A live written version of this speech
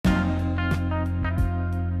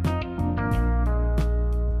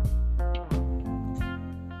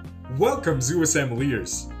Welcome, Zoo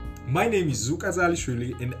Assembliers! My name is Zouk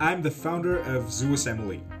Azalishvili and I'm the founder of Zoo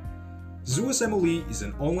Assembly. Zoo Assembly is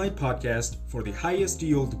an online podcast for the highest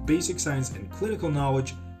yield basic science and clinical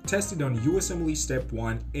knowledge tested on USMLE Step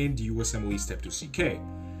 1 and USMLE Step 2 CK.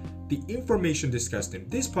 The information discussed in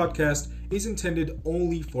this podcast is intended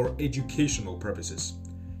only for educational purposes.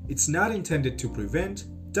 It's not intended to prevent,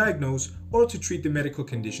 diagnose, or to treat the medical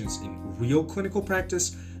conditions in real clinical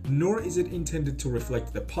practice, nor is it intended to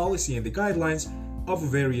reflect the policy and the guidelines of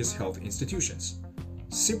various health institutions.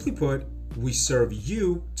 Simply put, we serve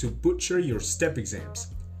you to butcher your STEP exams.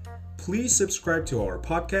 Please subscribe to our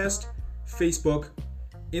podcast, Facebook,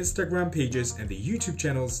 Instagram pages, and the YouTube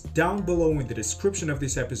channels down below in the description of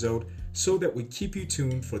this episode so that we keep you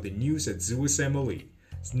tuned for the news at Zoo Assembly.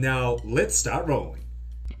 Now, let's start rolling.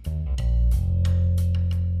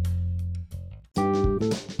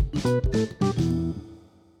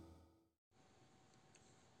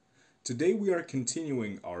 Today we are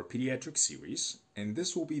continuing our Pediatrics series, and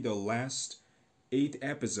this will be the last 8th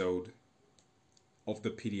episode of the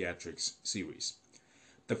Pediatrics series.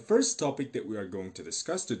 The first topic that we are going to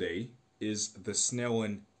discuss today is the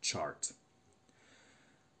Snellen chart.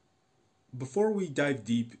 Before we dive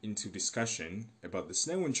deep into discussion about the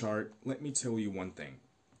Snellen chart, let me tell you one thing.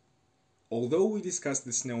 Although we discussed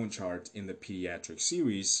the Snellen chart in the Pediatrics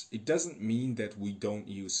series, it doesn't mean that we don't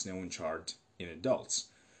use Snellen chart in adults.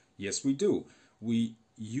 Yes, we do. We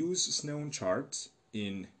use Snellen charts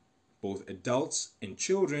in both adults and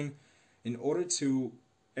children in order to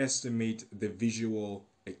estimate the visual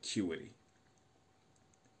acuity.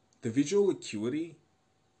 The visual acuity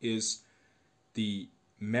is the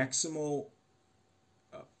maximal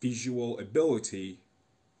visual ability,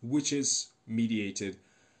 which is mediated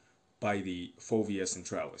by the fovea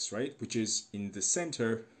centralis, right? Which is in the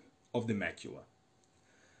center of the macula.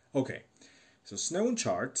 Okay, so Snellen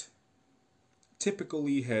chart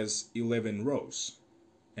typically has 11 rows,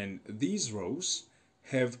 and these rows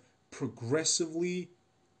have progressively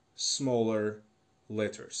smaller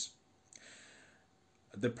letters.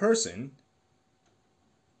 The person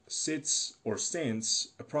sits or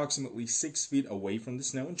stands approximately 6 feet away from the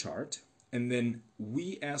Snellen chart, and then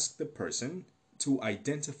we ask the person to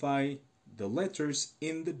identify the letters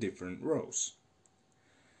in the different rows.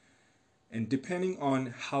 And depending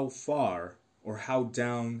on how far or how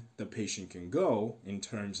down the patient can go in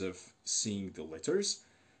terms of seeing the letters,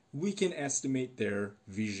 we can estimate their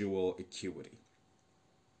visual acuity.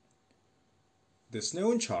 The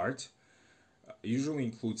Snellen chart usually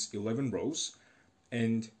includes 11 rows,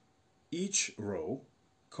 and each row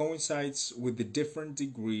coincides with the different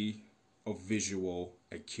degree of visual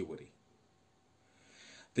acuity.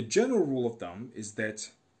 The general rule of thumb is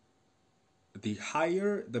that the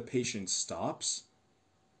higher the patient stops,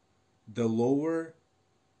 the lower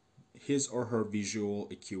his or her visual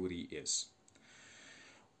acuity is.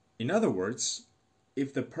 In other words,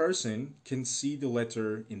 if the person can see the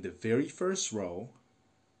letter in the very first row,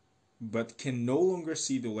 but can no longer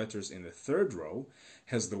see the letters in the third row,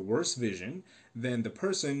 has the worst vision than the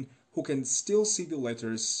person who can still see the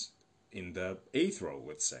letters in the 8th row,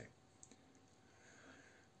 let's say.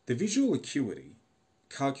 The visual acuity,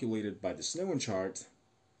 calculated by the Snellen chart,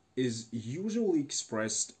 is usually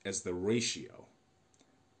expressed as the ratio.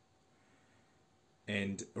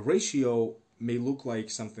 And a ratio may look like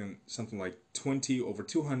something like 20 over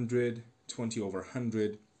 200, 20 over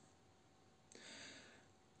 100.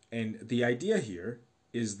 And the idea here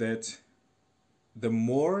is that the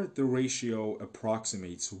more the ratio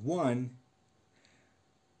approximates 1,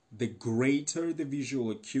 the greater the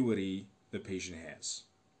visual acuity the patient has.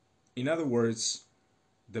 In other words,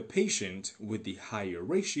 the patient with the higher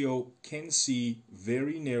ratio can see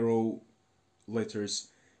very narrow letters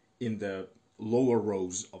in the lower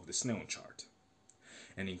rows of the Snellen chart.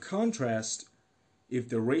 And in contrast, if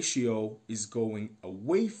the ratio is going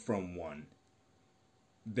away from 1,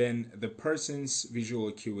 then the person's visual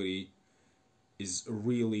acuity is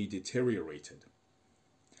really deteriorated.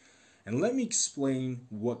 And let me explain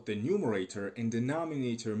what the numerator and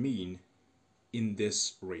denominator mean in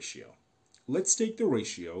this ratio. Let's take the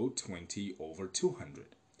ratio 20 over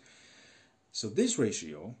 200. So this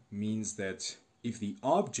ratio means that if the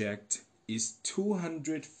object is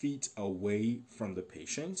 200 feet away from the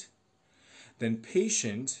patient, then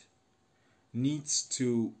patient needs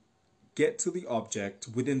to get to the object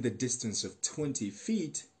within the distance of 20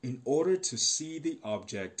 feet in order to see the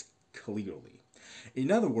object clearly.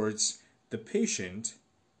 In other words, the patient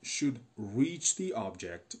should reach the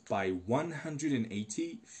object by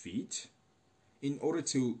 180 feet in order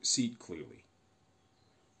to see it clearly.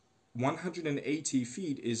 180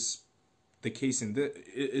 feet is the case in the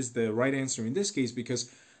is the right answer in this case,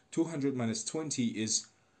 because 200 minus 20 is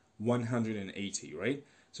 180, right?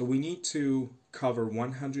 So we need to cover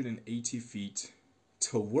 180 feet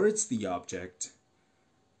towards the object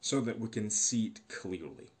so that we can see it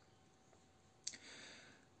clearly.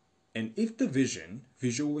 And if the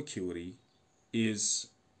visual acuity, is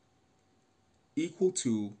equal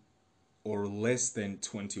to or less than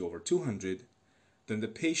 20 over 200, then the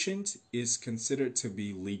patient is considered to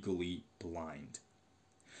be legally blind.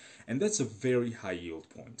 And that's a very high yield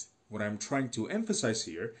point. What I'm trying to emphasize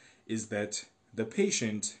here is that the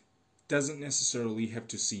patient doesn't necessarily have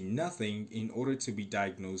to see nothing in order to be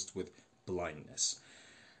diagnosed with blindness.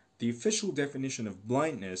 The official definition of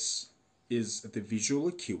blindness is the visual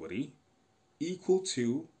acuity equal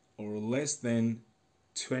to or less than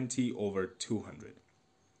 20 over 200.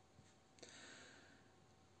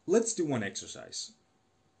 Let's do one exercise.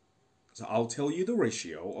 So I'll tell you the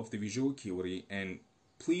ratio of the visual acuity, and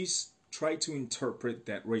please try to interpret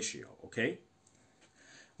that ratio, okay?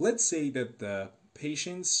 Let's say that the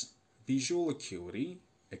patient's visual acuity,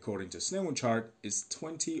 according to Snellen chart, is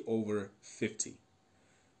 20 over 50.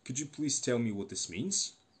 Could you please tell me what this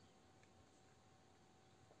means?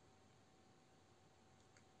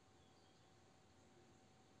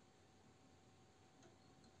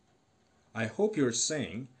 I hope you're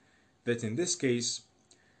saying that in this case,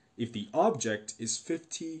 if the object is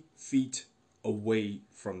 50 feet away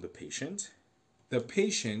from the patient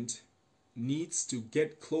needs to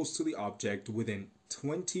get close to the object within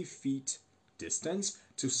 20 feet distance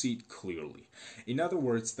to see it clearly. In other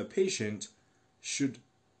words, the patient should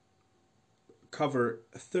cover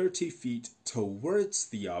 30 feet towards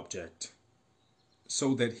the object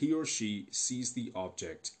so that he or she sees the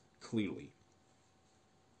object clearly.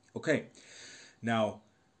 Okay, now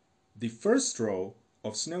the first row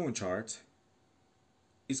of Snellen chart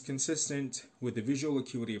is consistent with the visual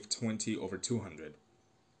acuity of 20 over 200.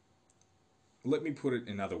 Let me put it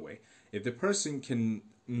another way. If the person can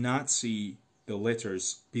not see the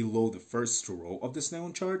letters below the first row of the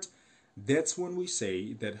Snellen chart, that's when we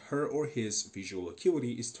say that her or his visual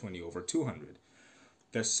acuity is 20 over 200.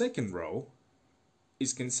 The second row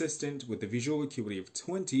is consistent with the visual acuity of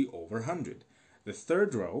 20 over 100. The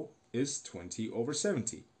third row is 20 over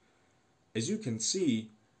 70. As you can see,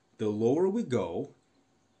 the lower we go,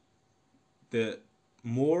 the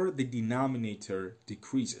more the denominator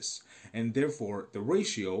decreases, and therefore the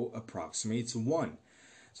ratio approximates 1.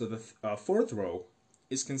 So the fourth row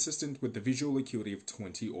is consistent with the visual acuity of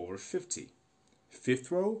 20 over 50. Fifth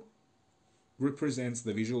row represents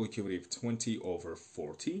the visual acuity of 20 over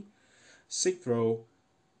 40. Sixth row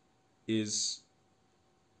is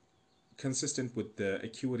consistent with the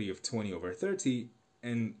acuity of 20 over 30,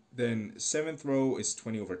 and then seventh row is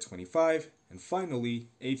 20 over 25, and finally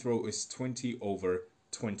eighth row is 20 over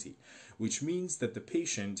 20, which means that the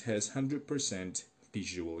patient has 100%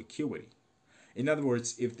 visual acuity. In other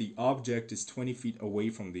words, if the object is 20 feet away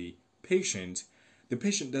from the patient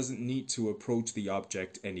doesn't need to approach the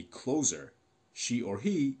object any closer. She or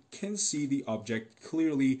he can see the object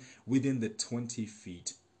clearly within the 20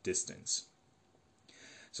 feet distance.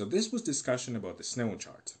 So this was discussion about the Snellen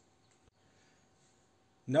chart.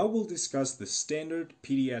 Now we'll discuss the standard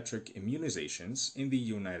pediatric immunizations in the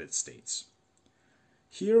United States.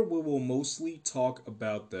 Here we will mostly talk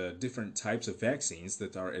about the different types of vaccines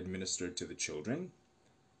that are administered to the children,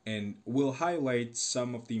 and we'll highlight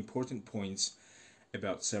some of the important points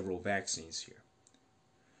about several vaccines here.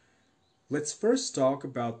 Let's first talk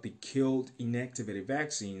about the killed inactivated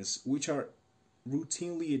vaccines, which are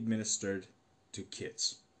routinely administered to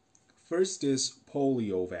kids. First is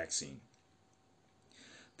polio vaccine.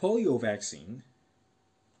 Polio vaccine,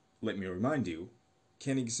 let me remind you,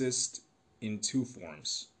 can exist in two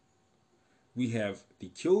forms. We have the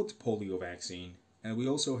killed polio vaccine, and we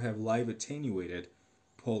also have live attenuated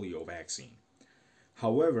polio vaccine.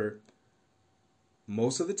 However,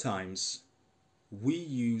 most of the times we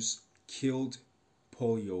use killed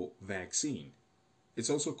polio vaccine. It's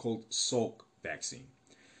also called Salk vaccine.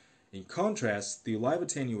 In contrast, the live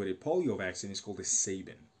attenuated polio vaccine is called a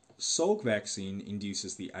Sabin. Salk vaccine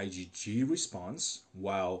induces the IgG response,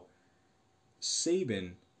 while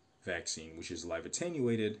Sabin vaccine, which is live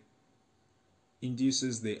attenuated,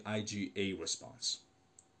 induces the IgA response.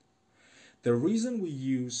 The reason we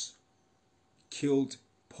use killed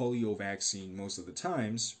polio vaccine most of the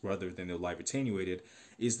times rather than the live attenuated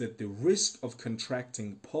is that the risk of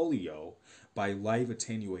contracting polio by live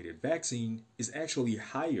attenuated vaccine is actually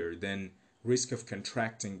higher than risk of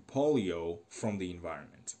contracting polio from the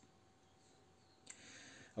environment.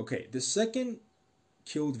 Okay, the second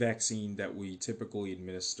killed vaccine that we typically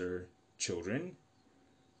administer children,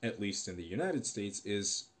 at least in the United States,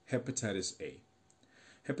 is hepatitis A.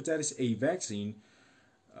 Hepatitis A vaccine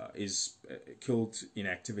is killed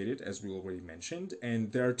inactivated, as we already mentioned,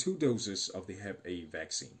 and there are 2 doses of the Hep A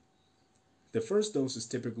vaccine. The first dose is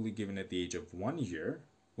typically given at the age of 1 year,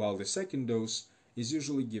 while the second dose is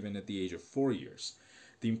usually given at the age of 4 years.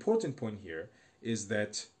 The important point here is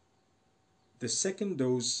that the second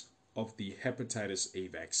dose of the hepatitis A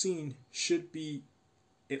vaccine should be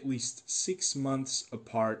at least 6 months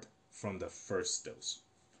apart from the first dose.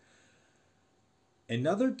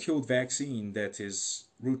 Another killed vaccine that is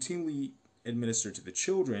routinely administered to the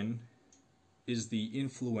children is the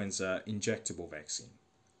influenza injectable vaccine.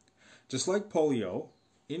 Just like polio,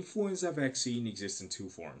 influenza vaccine exists in 2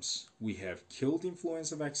 forms. We have killed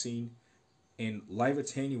influenza vaccine and live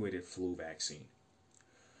attenuated flu vaccine.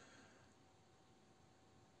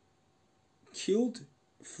 Killed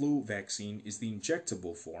flu vaccine is the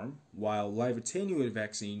injectable form, while live attenuated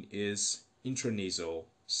vaccine is intranasal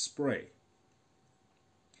spray.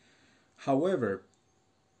 However,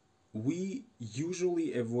 we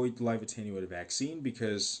usually avoid live attenuated vaccine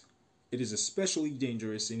because it is especially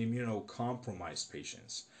dangerous in immunocompromised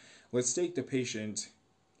patients. Let's take the patient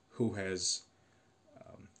who has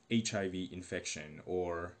HIV infection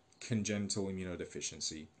or congenital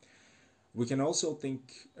immunodeficiency. We can also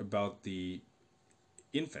think about the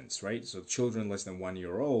infants, right? So children less than 1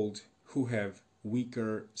 year old who have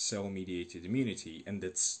weaker cell-mediated immunity, and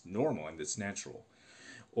that's normal and that's natural.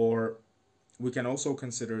 Or we can also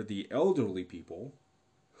consider the elderly people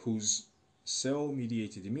whose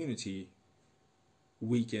cell-mediated immunity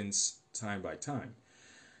weakens time by time.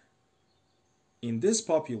 In this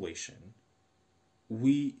population,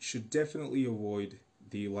 we should definitely avoid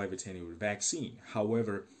the live attenuated vaccine.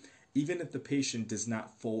 However, even if the patient does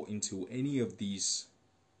not fall into any of these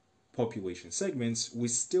population segments, we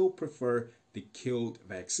still prefer the killed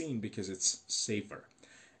vaccine because it's safer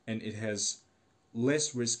and it has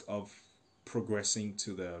less risk of progressing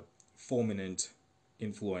to the fulminant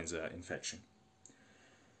influenza infection.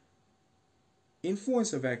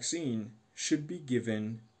 Influenza vaccine should be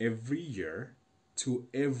given every year to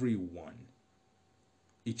everyone.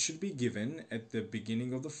 It should be given at the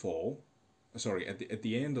beginning of the fall, at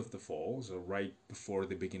the end of the fall, so right before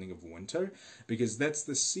the beginning of winter, because that's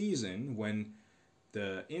the season when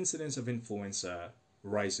the incidence of influenza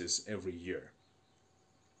rises every year.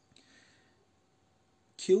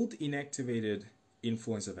 Killed inactivated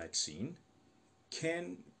influenza vaccine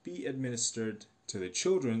can be administered to the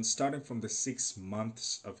children starting from the 6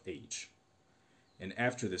 months of age. And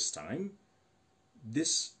after this time,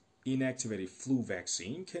 this inactivated flu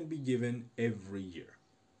vaccine can be given every year.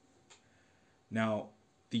 Now,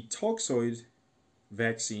 the toxoid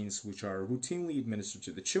vaccines which are routinely administered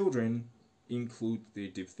to the children include the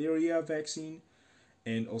diphtheria vaccine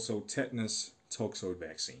and also tetanus toxoid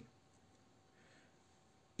vaccine.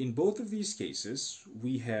 In both of these cases,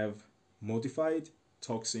 we have modified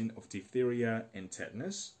toxin of diphtheria and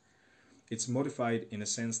tetanus. It's modified in a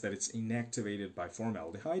sense that it's inactivated by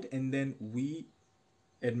formaldehyde, and then we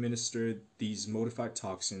administer these modified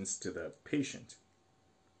toxins to the patient.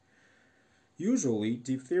 Usually,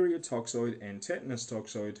 diphtheria toxoid and tetanus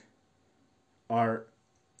toxoid are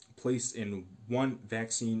placed in one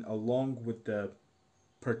vaccine along with the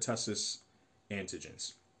pertussis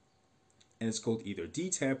antigens. And it's called either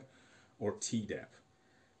DTaP or Tdap.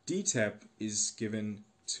 DTaP is given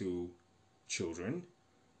to children,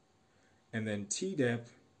 and then Tdap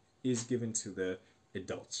is given to the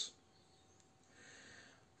adults.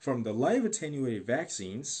 From the live attenuated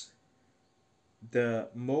vaccines,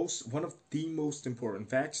 one of the most important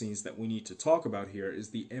vaccines that we need to talk about here is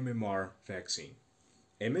the MMR vaccine.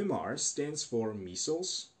 MMR stands for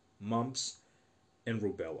measles, mumps, and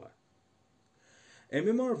rubella.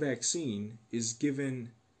 MMR vaccine is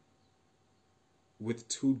given with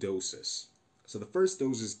 2 doses. So the first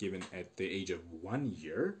dose is given at the age of 1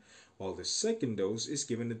 year, while the second dose is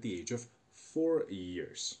given at the age of 4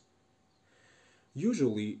 years.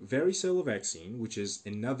 Usually, varicella vaccine, which is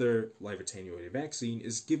another live attenuated vaccine,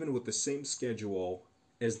 is given with the same schedule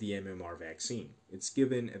as the MMR vaccine. It's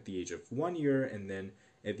given at the age of 1 year and then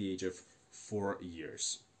at the age of 4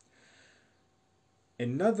 years.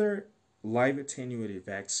 Another live attenuated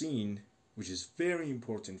vaccine, which is very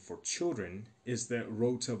important for children, is the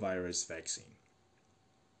rotavirus vaccine.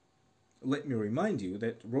 Let me remind you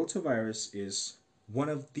that rotavirus is one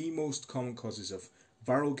of the most common causes of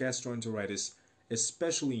viral gastroenteritis,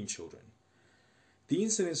 especially in children. The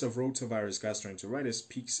incidence of rotavirus gastroenteritis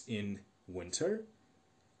peaks in winter,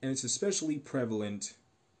 and it's especially prevalent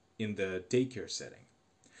in the daycare setting.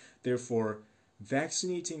 Therefore,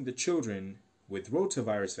 vaccinating the children with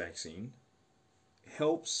rotavirus vaccine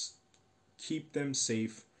helps keep them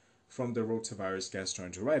safe from the rotavirus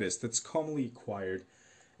gastroenteritis that's commonly acquired,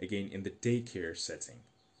 again, in the daycare setting.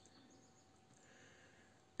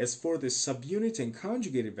 As for the subunit and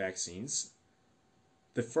conjugated vaccines,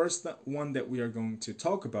 the first one that we are going to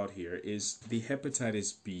talk about here is the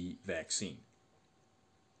hepatitis B vaccine.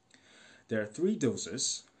 There are 3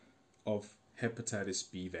 doses of hepatitis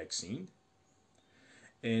B vaccine,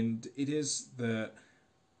 and it is the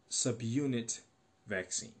subunit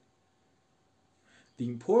vaccine. The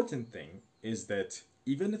important thing is that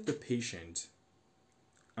even if the patient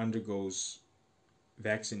undergoes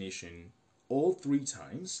vaccination all 3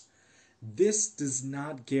 times, this does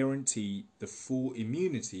not guarantee the full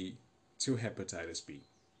immunity to hepatitis B.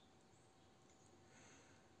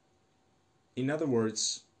 In other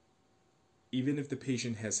words, even if the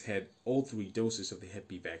patient has had all 3 doses of the Hep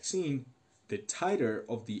B vaccine, the titer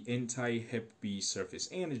of the anti-Hep B surface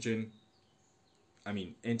antigen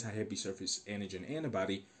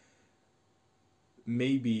antibody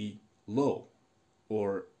may be low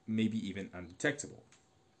or maybe even undetectable.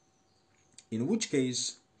 In which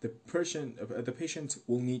case, the patient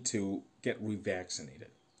will need to get revaccinated.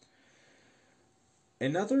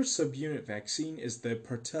 Another subunit vaccine is the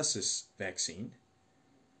pertussis vaccine,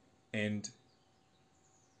 and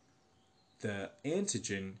the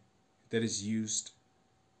antigen that is used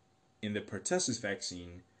in the pertussis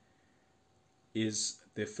vaccine is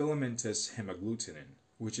the filamentous hemagglutinin,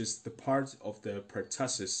 which is the part of the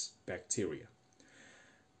pertussis bacteria.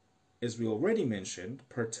 As we already mentioned,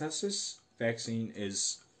 pertussis vaccine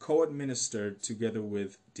is co-administered together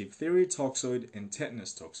with diphtheria toxoid and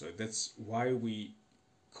tetanus toxoid. That's why we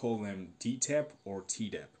call them DTaP or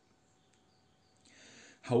Tdap.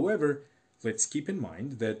 However, let's keep in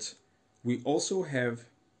mind that we also have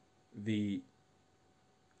the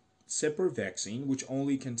separate vaccine which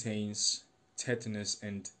only contains tetanus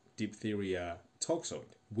and diphtheria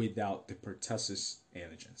toxoid without the pertussis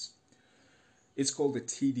antigens. It's called the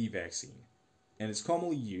TD vaccine, and it's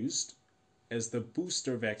commonly used as the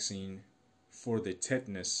booster vaccine for the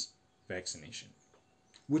tetanus vaccination,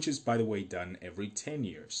 which is, by the way, done every 10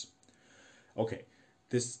 years. Okay,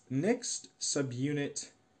 this next subunit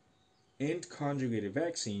and conjugated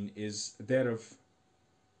vaccine is that of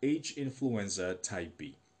H. influenza type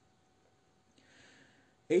B.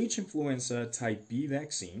 H. influenza type B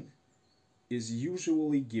vaccine is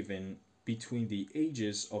usually given between the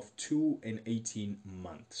ages of 2 and 18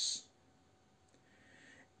 months.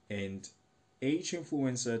 And H.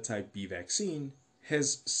 influenza type B vaccine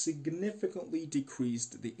has significantly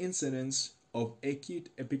decreased the incidence of acute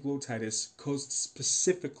epiglottitis caused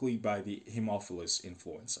specifically by the Haemophilus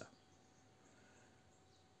influenza.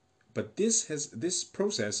 But this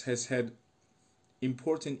process has had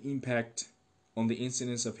important impact on the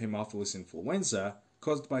incidence of Haemophilus influenza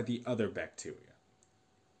caused by the other bacteria.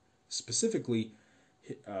 Specifically,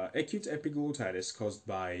 acute epiglottitis caused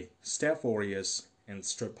by Staph aureus and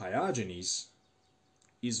Strep pyogenes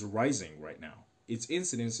is rising right now. Its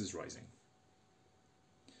incidence is rising.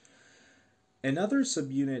 Another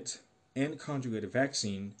subunit and conjugated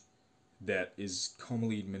vaccine that is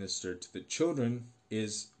commonly administered to the children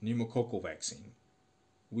is pneumococcal vaccine.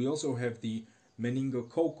 We also have the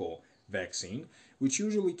meningococcal vaccine, which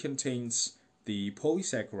usually contains the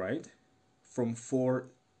polysaccharide from 4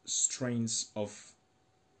 strains of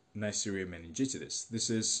Neisseria meningitidis. This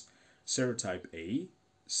is serotype A,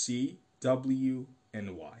 C, W,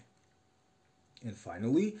 and Y. And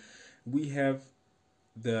finally, we have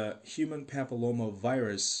the human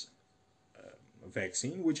papillomavirus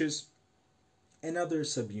vaccine, which is another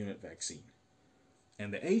subunit vaccine.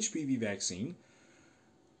 And the HPV vaccine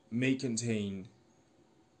may contain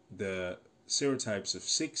the serotypes of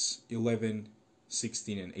 6, 11,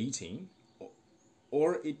 16, and 18,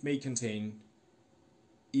 or it may contain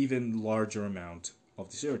even larger amount of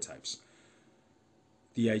the serotypes.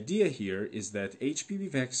 The idea here is that HPV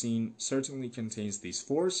vaccine certainly contains these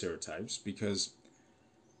 4 serotypes because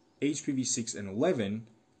HPV 6 and 11,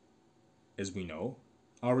 as we know,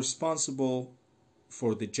 are responsible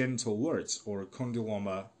for the genital warts or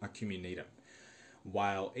condyloma acuminatum,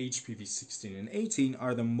 while HPV 16 and 18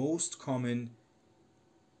 are the most common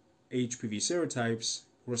HPV serotypes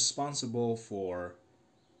responsible for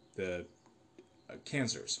the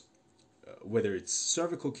cancers, whether it's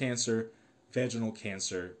cervical cancer, vaginal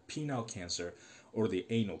cancer, penile cancer, or the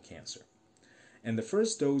anal cancer. And the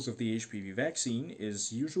first dose of the HPV vaccine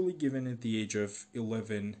is usually given at the age of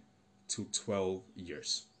 11 to 12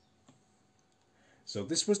 years. So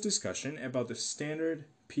this was discussion about the standard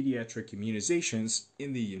pediatric immunizations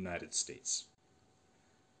in the United States.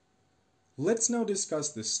 Let's now discuss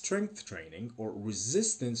the strength training or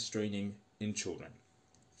resistance training in children.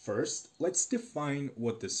 First, let's define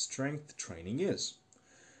what the strength training is.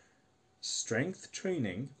 Strength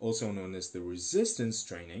training, also known as the resistance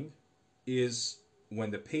training, is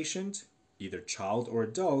when the patient, either child or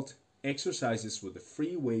adult, exercises with the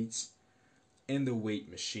free weights and the weight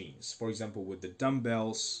machines. For example, with the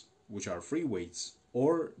dumbbells, which are free weights,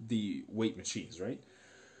 or the weight machines, right?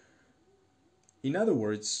 In other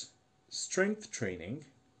words, strength training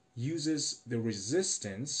uses the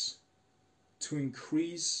resistance to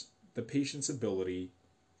increase the patient's ability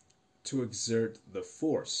to exert the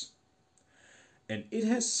force. And it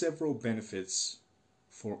has several benefits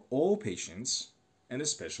for all patients and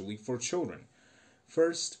especially for children.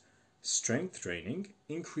 First, strength training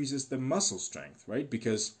increases the muscle strength, right?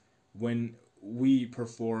 Because when we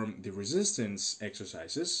perform the resistance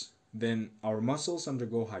exercises, then our muscles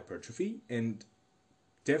undergo hypertrophy and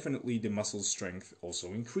definitely the muscle strength also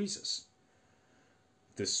increases.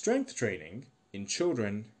 The strength training in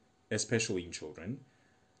children, especially in children,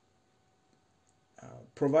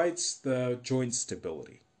 provides the joint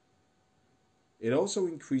stability. It also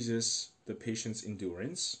increases the patient's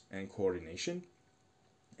endurance and coordination.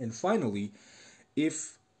 And finally,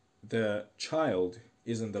 if the child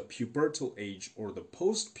is in the pubertal age or the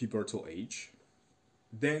post-pubertal age,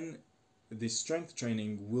 then the strength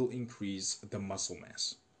training will increase the muscle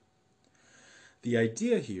mass. The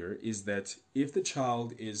idea here is that if the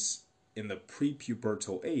child is in the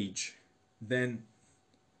pre-pubertal age, then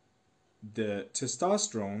the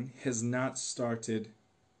testosterone has not started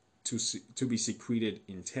to be secreted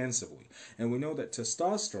intensively. And we know that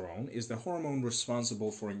testosterone is the hormone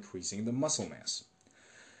responsible for increasing the muscle mass.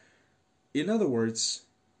 In other words,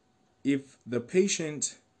 if the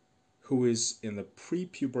patient who is in the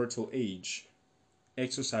pre-pubertal age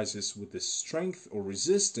exercises with the strength or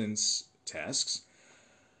resistance tasks,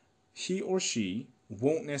 he or she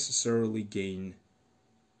won't necessarily gain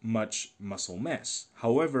much muscle mass.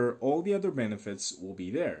 However, all the other benefits will be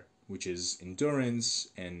there, which is endurance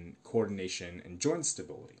and coordination and joint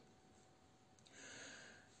stability.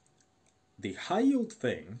 The high-yield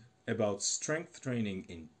thing about strength training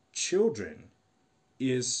in children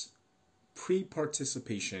is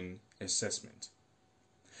pre-participation assessment.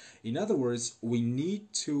 In other words, we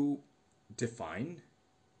need to define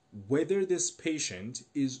whether this patient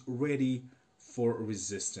is ready for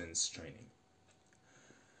resistance training.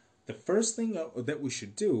 The first thing that we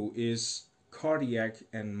should do is cardiac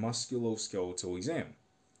and musculoskeletal exam.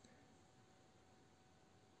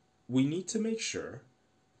 We need to make sure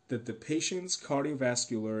that the patient's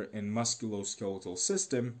cardiovascular and musculoskeletal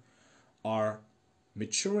system are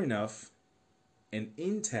mature enough and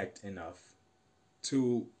intact enough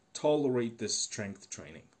to tolerate this strength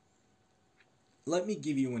training. Let me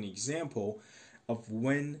give you an example of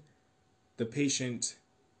when the patient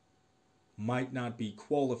might not be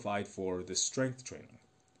qualified for the strength training.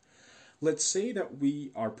 Let's say that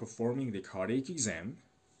we are performing the cardiac exam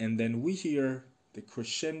and then we hear the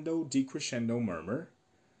crescendo decrescendo murmur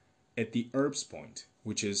at the Erb's point,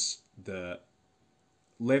 which is the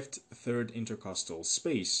left third intercostal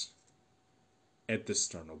space at the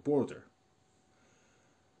sternal border.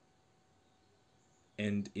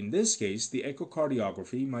 And in this case, the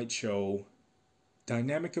echocardiography might show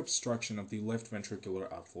dynamic obstruction of the left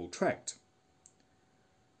ventricular outflow tract.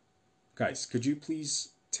 Guys, could you please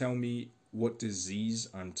tell me what disease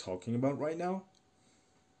I'm talking about right now?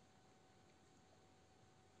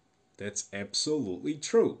 That's absolutely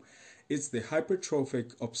true. It's the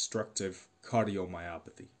hypertrophic obstructive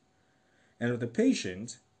cardiomyopathy. And if the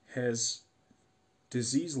patient has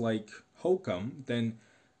disease like HOCM, then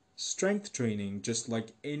strength training, just like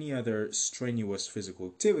any other strenuous physical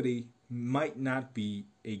activity, might not be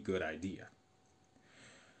a good idea.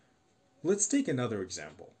 Let's take another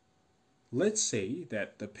example. Let's say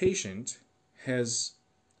that the patient has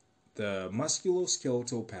the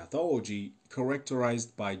musculoskeletal pathology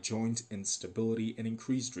characterized by joint instability and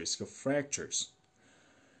increased risk of fractures.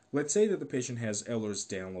 Let's say that the patient has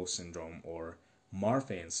Ehlers-Danlos syndrome or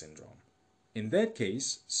Marfan syndrome. In that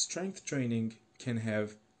case, strength training can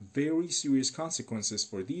have very serious consequences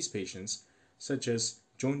for these patients, such as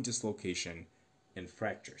joint dislocation and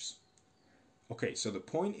fractures. Okay, so the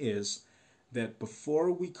point is that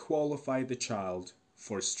before we qualify the child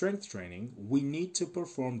for strength training, we need to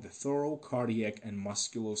perform the thorough cardiac and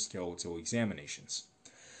musculoskeletal examinations.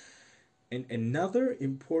 And another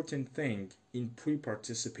important thing in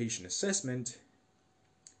pre-participation assessment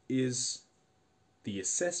is the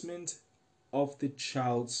assessment of the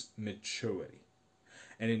child's maturity.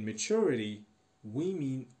 And in maturity, we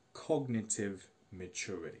mean cognitive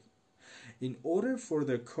maturity. In order for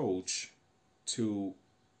the coach to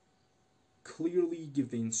clearly give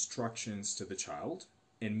the instructions to the child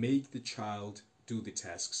and make the child do the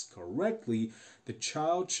tasks correctly, the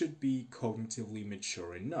child should be cognitively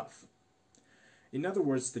mature enough. In other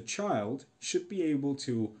words, the child should be able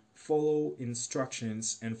to follow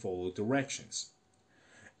instructions and follow directions.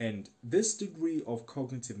 And this degree of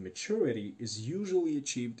cognitive maturity is usually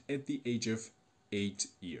achieved at the age of 8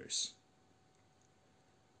 years.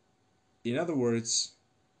 In other words,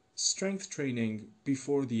 strength training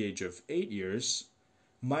before the age of 8 years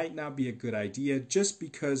might not be a good idea just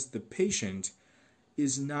because the patient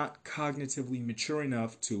is not cognitively mature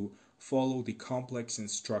enough to follow the complex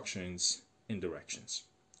instructions and directions.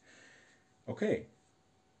 Okay,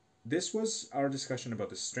 this was our discussion about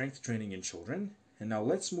the strength training in children, and now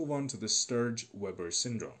let's move on to the Sturge-Weber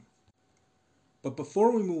syndrome. But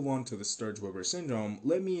before we move on to the Sturge-Weber syndrome,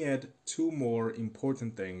 let me add two more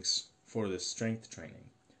important things for the strength training.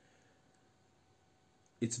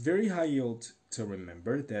 It's very high yield to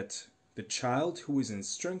remember that the child who is in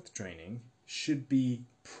strength training should be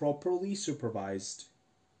properly supervised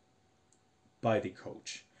by the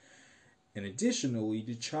coach. And additionally,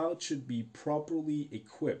 the child should be properly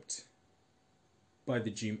equipped by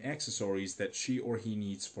the gym accessories that she or he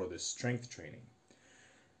needs for the strength training.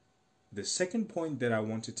 The second point that I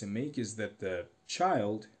wanted to make is that the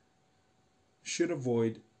child should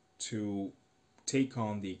avoid to take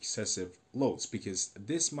on the excessive loads because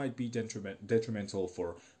this might be detrimental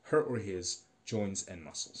for her or his joints and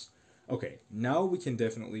muscles. Okay, now we can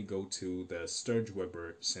definitely go to the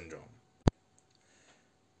Sturge-Weber syndrome.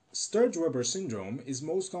 Sturge-Weber syndrome is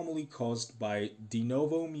most commonly caused by de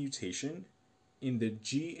novo mutation in the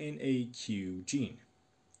GNAQ gene.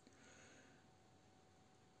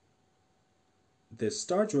 The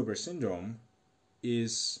Sturge-Weber syndrome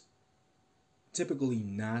is typically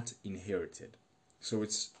not inherited. So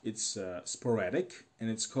it's sporadic, and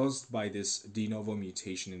it's caused by this de novo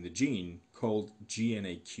mutation in the gene called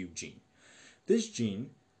GNAQ gene. This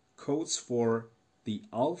gene codes for the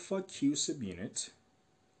alpha Q subunit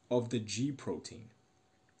of the G protein.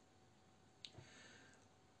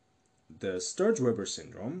 The Sturge-Weber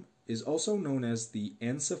syndrome is also known as the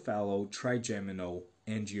encephalo-trigeminal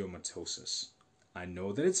angiomatosis. I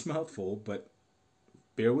know that it's a mouthful, but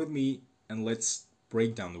bear with me and let's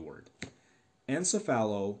break down the word.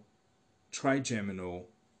 Encephalo-trigeminal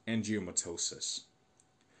angiomatosis.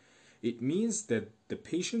 It means that the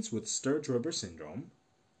patients with Sturge-Weber syndrome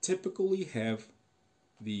typically have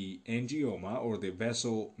the angioma or the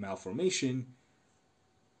vessel malformation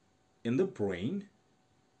in the brain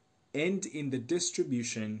and in the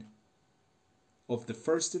distribution of the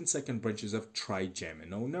first and second branches of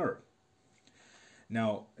trigeminal nerve.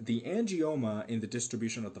 Now, the angioma in the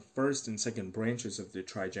distribution of the first and second branches of the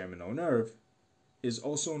trigeminal nerve is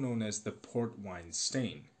also known as the port wine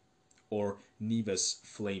stain or nevus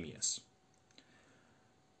flammeus.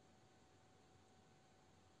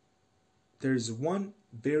 There's one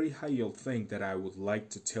very high yield thing that I would like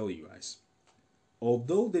to tell you guys.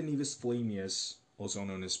 Although the nevus flammeus, also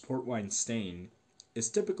known as port wine stain, is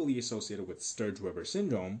typically associated with Sturge-Weber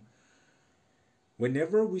syndrome,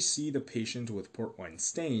 whenever we see the patient with port wine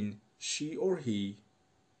stain, she or he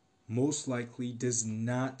most likely does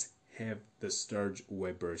not have the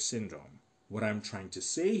Sturge-Weber syndrome. What I'm trying to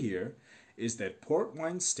say here is that port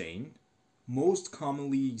wine stain most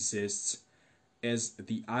commonly exists as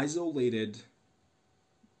the isolated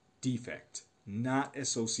defect, not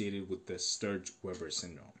associated with the Sturge-Weber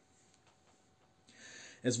syndrome.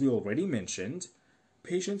 As we already mentioned,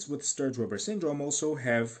 patients with Sturge-Weber syndrome also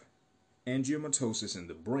have angiomatosis in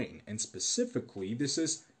the brain, and specifically, this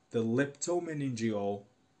is the leptomeningeal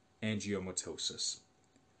angiomatosis.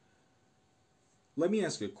 Let me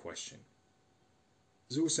ask you a question.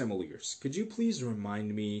 Zoosemal layers, could you please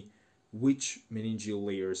remind me which meningeal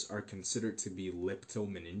layers are considered to be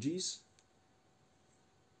leptomeninges?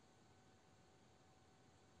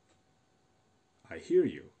 I hear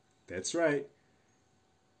you. That's right.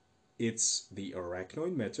 It's the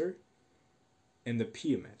arachnoid mater and the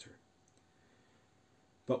pia mater.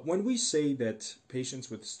 But when we say that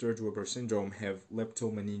patients with Sturge-Weber syndrome have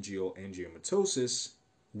leptomeningeal angiomatosis,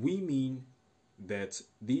 we mean that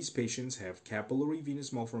these patients have capillary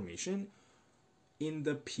venous malformation in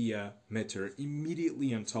the pia mater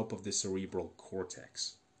immediately on top of the cerebral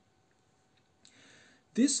cortex.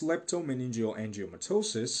 This leptomeningeal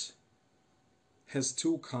angiomatosis has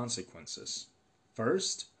two consequences.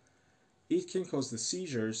 First, it can cause the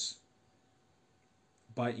seizures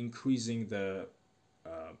by increasing the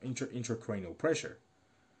intracranial pressure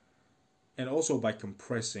and also by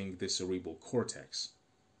compressing the cerebral cortex.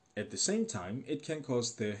 At the same time, it can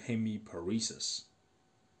cause the hemiparesis.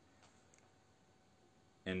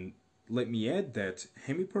 And let me add that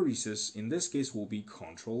hemiparesis in this case will be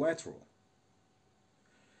contralateral.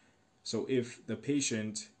 So if the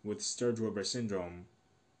patient with Sturge-Weber syndrome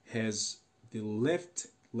has the left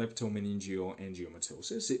leptomeningeal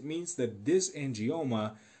angiomatosis, it means that this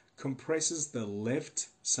angioma compresses the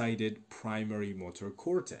left-sided primary motor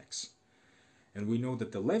cortex. And we know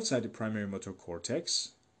that the left-sided primary motor cortex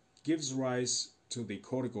gives rise to the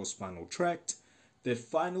corticospinal tract that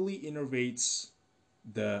finally innervates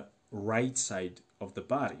the right side of the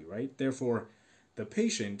body, right? Therefore, the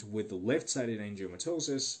patient with the left-sided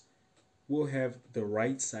angiomatosis will have the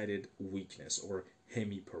right-sided weakness or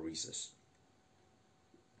hemiparesis.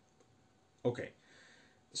 Okay,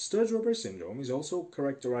 Sturge-Weber syndrome is also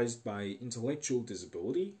characterized by intellectual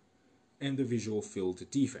disability and the visual field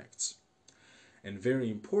defects. And very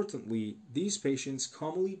importantly, these patients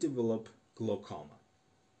commonly develop glaucoma.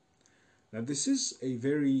 Now, this is a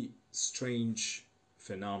very strange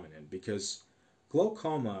phenomenon because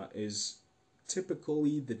glaucoma is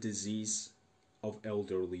typically the disease of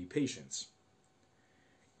elderly patients.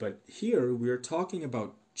 But here we are talking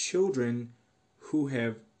about children who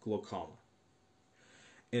have glaucoma.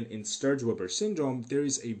 And in Sturge-Weber syndrome, there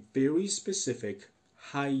is a very specific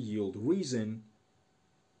high-yield reason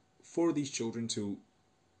for these children to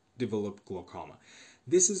develop glaucoma.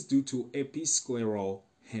 This is due to episcleral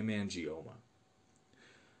hemangioma.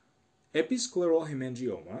 Episcleral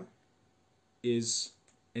hemangioma is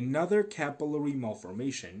another capillary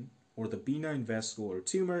malformation or the benign vascular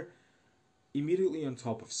tumor immediately on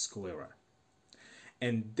top of sclera.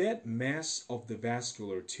 And that mass of the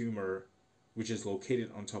vascular tumor, which is located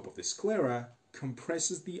on top of the sclera,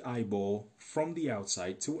 compresses the eyeball from the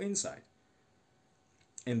outside to inside.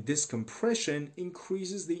 And this compression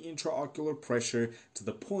increases the intraocular pressure to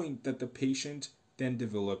the point that the patient then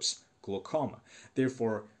develops glaucoma.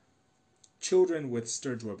 Therefore, children with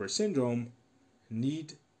Sturge-Weber syndrome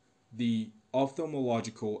need the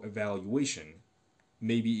ophthalmological evaluation,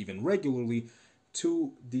 maybe even regularly,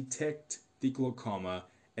 to detect the glaucoma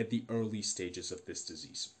at the early stages of this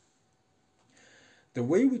disease. The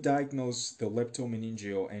way we diagnose the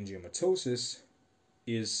leptomeningeal angiomatosis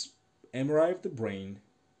is MRI of the brain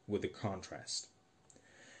with a contrast.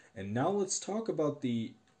 And now let's talk about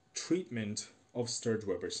the treatment of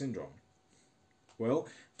Sturge-Weber syndrome. Well,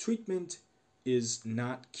 treatment is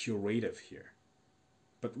not curative here,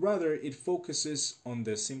 but rather it focuses on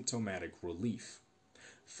the symptomatic relief.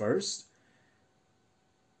 First,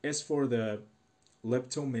 as for the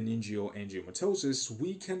leptomeningeal angiomatosis,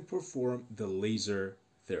 we can perform the laser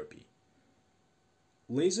therapy.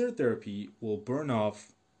 Laser therapy will burn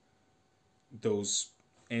off those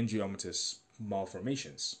angiomatous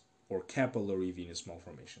malformations or capillary venous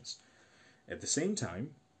malformations. At the same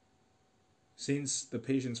time, since the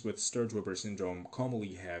patients with Sturge-Weber syndrome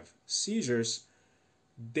commonly have seizures,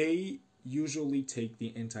 they usually take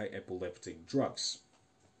the anti-epileptic drugs.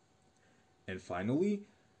 And finally,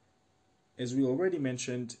 as we already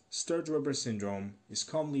mentioned, Sturge-Weber syndrome is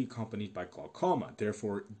commonly accompanied by glaucoma.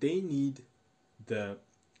 Therefore, they need the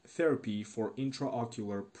therapy for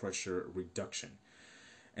intraocular pressure reduction.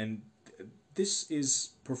 And this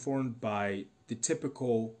is performed by the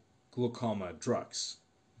typical glaucoma drugs.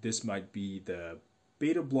 This might be the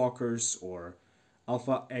beta blockers or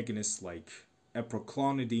alpha agonists like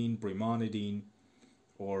epreclonidine, brimonidine,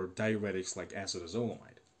 or diuretics like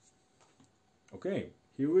acetazolamide. Okay,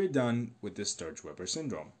 here we're done with the Sturge-Weber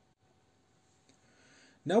syndrome.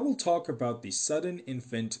 Now we'll talk about the sudden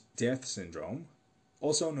infant death syndrome,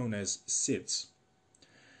 also known as SIDS.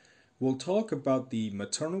 We'll talk about the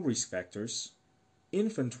maternal risk factors,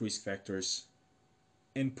 infant risk factors,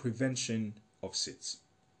 and prevention of SIDS.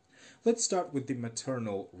 Let's start with the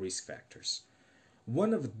maternal risk factors.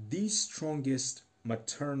 One of the strongest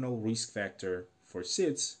maternal risk factor for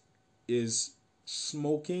SIDS is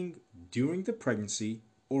smoking during the pregnancy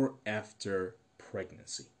or after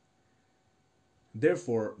pregnancy.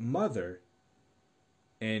 Therefore, mother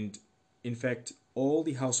and in fact all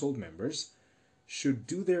the household members should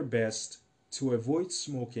do their best to avoid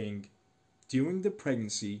smoking during the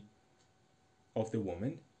pregnancy of the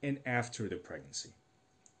woman and after the pregnancy.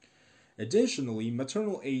 Additionally,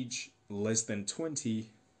 maternal age less than 20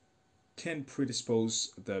 can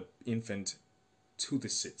predispose the infant to the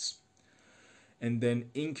SIDS. And then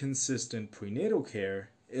inconsistent prenatal care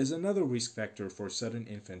is another risk factor for sudden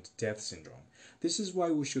infant death syndrome. This is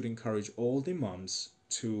why we should encourage all the moms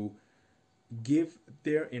to give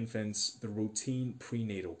their infants the routine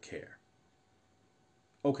prenatal care.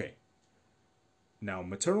 Okay, now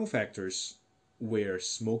maternal factors where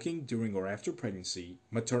smoking during or after pregnancy,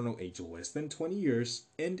 maternal age less than 20 years,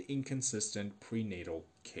 and inconsistent prenatal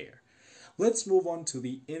care. Let's move on to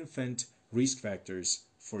the infant risk factors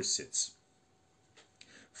for SIDS.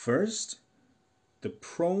 First, the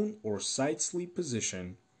prone or side sleep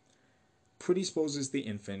position predisposes the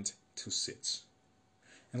infant to SIDS.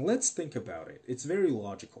 And let's think about it. It's very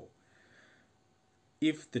logical.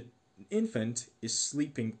 If the infant is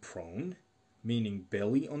sleeping prone, meaning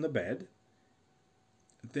belly on the bed,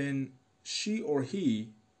 then she or he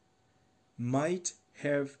might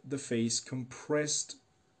have the face compressed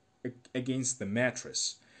against the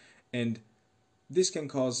mattress, and this can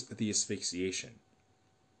cause the asphyxiation.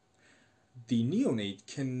 The neonate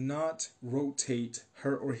cannot rotate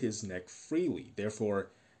her or his neck freely. Therefore,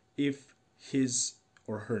 if his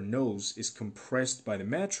or her nose is compressed by the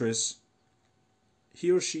mattress,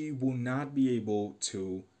 he or she will not be able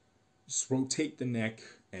to rotate the neck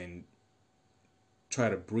and try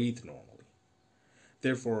to breathe normally.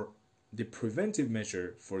 Therefore, the preventive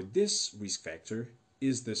measure for this risk factor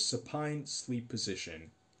is the supine sleep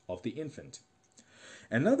position of the infant.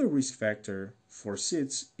 Another risk factor for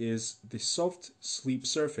SIDS is the soft sleep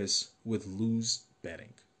surface with loose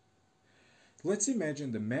bedding. Let's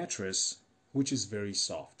imagine the mattress, which is very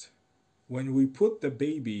soft. When we put the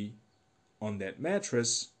baby on that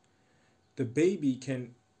mattress, the baby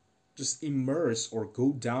can just immerse or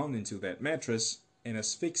go down into that mattress and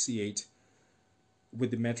asphyxiate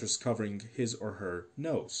with the mattress covering his or her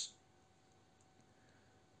nose.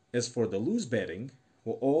 As for the loose bedding,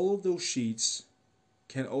 well, all of those sheets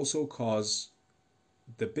can also cause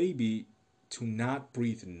the baby to not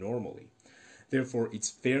breathe normally. Therefore,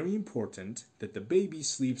 it's very important that the baby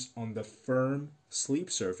sleeps on the firm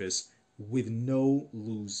sleep surface with no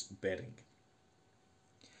loose bedding.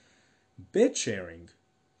 Bed sharing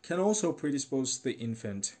can also predispose the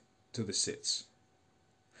infant to the SIDS.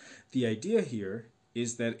 The idea here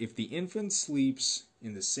is that if the infant sleeps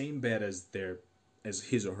in the same bed as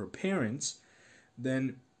his or her parents,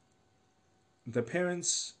 then the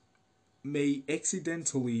parents may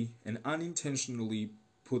accidentally and unintentionally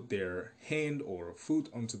put their hand or foot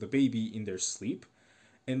onto the baby in their sleep,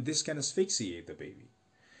 and this can asphyxiate the baby.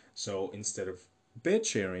 So instead of bed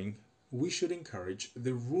sharing, we should encourage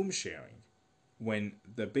the room sharing, when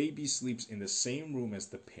the baby sleeps in the same room as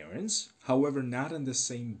the parents, however not in the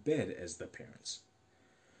same bed as the parents.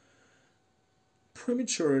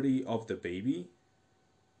 Prematurity of the baby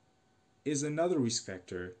is another risk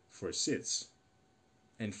factor for SIDS.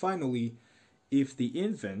 And finally, if the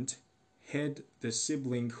infant had the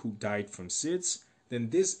sibling who died from SIDS, then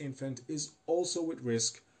this infant is also at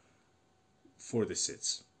risk for the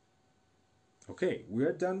SIDS. Okay, we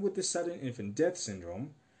are done with the sudden infant death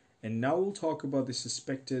syndrome, and now we'll talk about the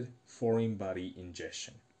suspected foreign body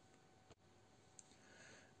ingestion.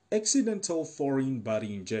 Accidental foreign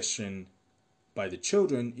body ingestion by the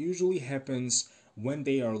children usually happens when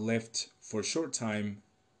they are left for a short time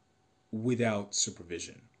without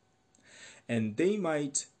supervision. And they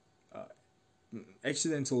might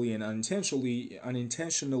accidentally and unintentionally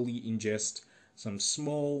ingest some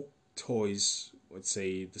small toys, let's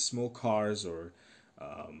say the small cars, or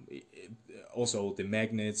also the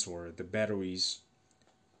magnets or the batteries.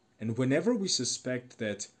 And whenever we suspect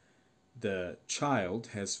that the child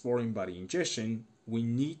has foreign body ingestion, we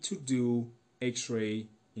need to do X-ray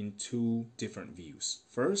in two different views.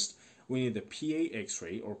 First, we need the PA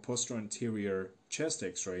X-ray or posterior anterior chest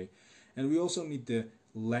X-ray, and we also need the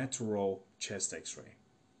lateral chest X-ray.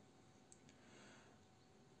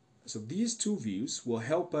 So these two views will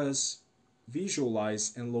help us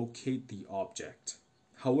visualize and locate the object.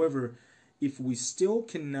 However, if we still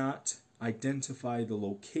cannot identify the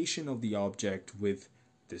location of the object with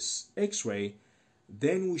this X-ray,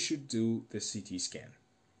 then we should do the CT scan.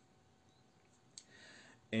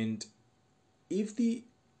 And if the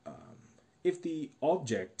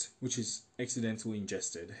object which is accidentally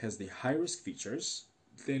ingested has the high-risk features,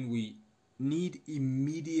 then we need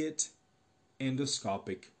immediate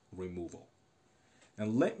endoscopic removal.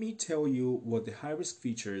 And let me tell you what the high-risk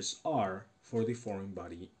features are for the foreign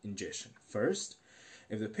body ingestion. First,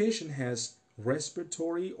 if the patient has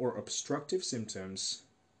respiratory or obstructive symptoms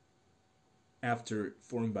after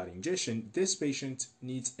foreign body ingestion, this patient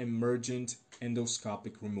needs emergent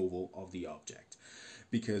endoscopic removal of the object,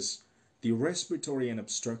 because the respiratory and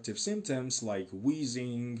obstructive symptoms like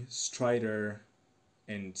wheezing, stridor,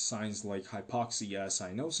 and signs like hypoxia,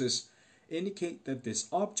 cyanosis indicate that this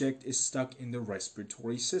object is stuck in the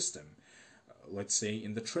respiratory system, let's say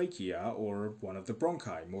in the trachea or one of the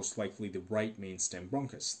bronchi, most likely the right main stem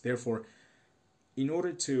bronchus. Therefore, in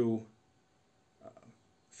order to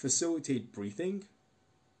facilitate breathing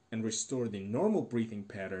and restore the normal breathing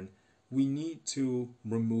pattern, we need to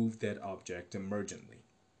remove that object emergently.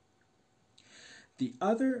 The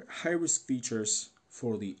other high-risk features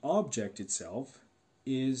for the object itself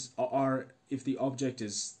are if the object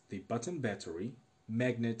is the button battery,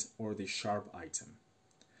 magnet, or the sharp item.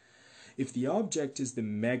 If the object is the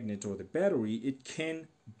magnet or the battery, it can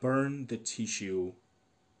burn the tissue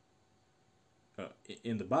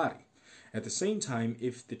in the body. At the same time,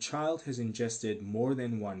 if the child has ingested more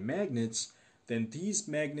than one magnet, then these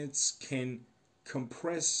magnets can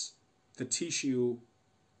compress the tissue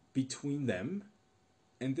between them,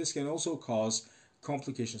 and this can also cause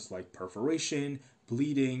complications like perforation,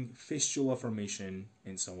 bleeding, fistula formation,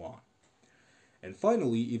 and so on. And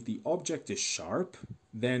finally, if the object is sharp,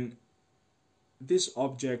 then this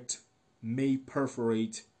object may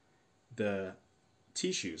perforate the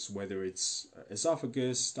tissues, whether it's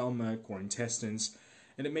esophagus, stomach, or intestines,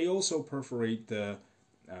 and it may also perforate the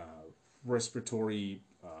respiratory,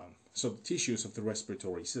 so the tissues of the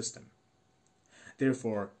respiratory system.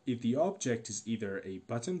 Therefore, if the object is either a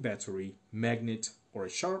button battery, magnet, or a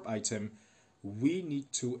sharp item, we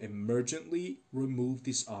need to emergently remove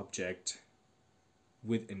this object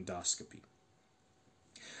with endoscopy.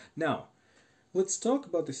 Now, let's talk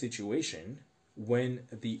about the situation when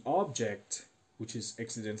the object, which is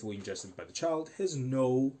accidentally ingested by the child, has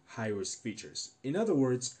no high-risk features. In other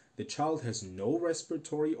words, the child has no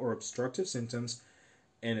respiratory or obstructive symptoms,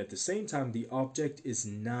 and at the same time, the object is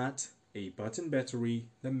not a button battery,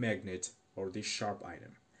 the magnet, or the sharp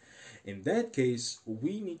item. In that case,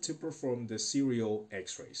 we need to perform the serial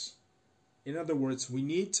x-rays. In other words, we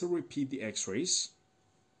need to repeat the x-rays,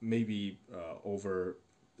 maybe over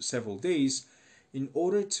several days, in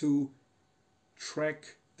order to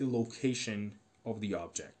track the location of the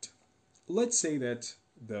object. Let's say that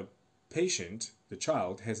the patient, the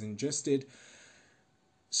child, has ingested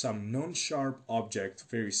some non-sharp object,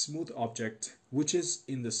 very smooth object, which is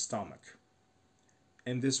in the stomach.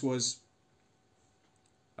 And this was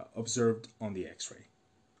observed on the x-ray.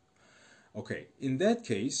 Okay, in that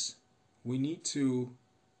case, we need to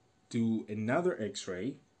do another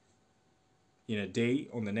x-ray in a day,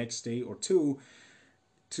 on the next day or two,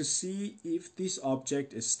 to see if this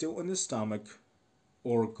object is still in the stomach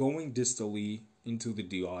or going distally into the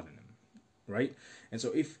duodenum, right? And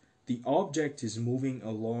so if the object is moving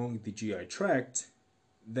along the GI tract,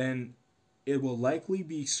 then it will likely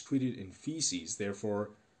be excreted in feces.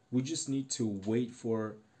 Therefore, we just need to wait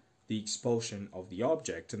for the expulsion of the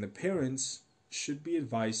object, and the parents should be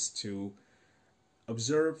advised to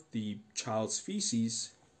observe the child's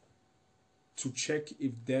feces to check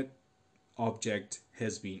if that object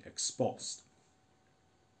has been expulsed.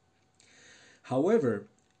 However,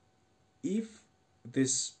 if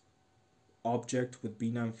this object with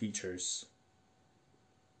benign features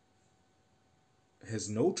has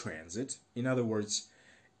no transit, in other words,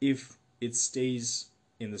 if it stays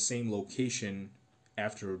in the same location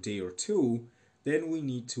after a day or two, then we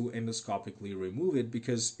need to endoscopically remove it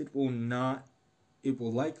because it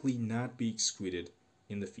will likely not be excreted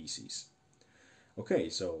in the feces. Okay,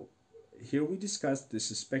 so here we discussed the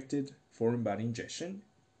suspected foreign body ingestion,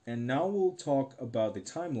 and now we'll talk about the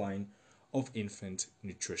timeline of infant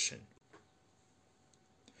nutrition.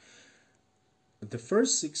 The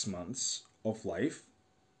first 6 months of life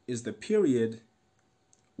is the period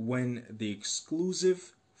when the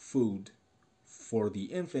exclusive food for the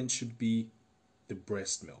infant should be the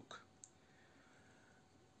breast milk.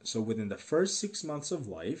 So within the first 6 months of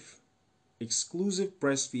life, exclusive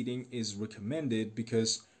breastfeeding is recommended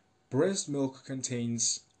because breast milk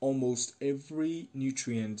contains almost every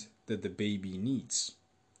nutrient that the baby needs.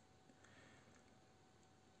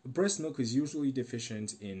 Breast milk is usually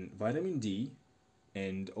deficient in vitamin D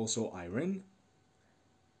and also iron,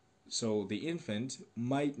 so the infant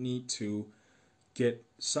might need to get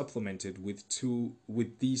supplemented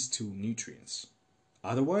with these two nutrients.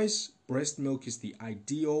 Otherwise, breast milk is the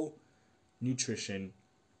ideal nutrition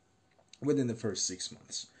within the first 6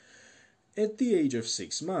 months. At the age of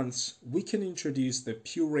 6 months, we can introduce the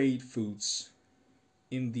pureed foods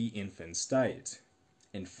in the infant's diet.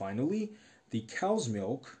 And finally, the cow's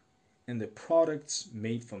milk and the products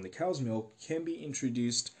made from the cow's milk can be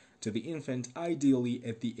introduced to the infant ideally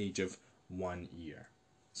at the age of 1 year.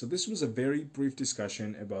 So this was a very brief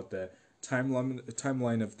discussion about the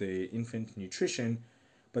timeline of the infant nutrition,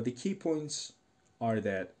 but the key points are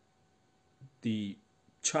that the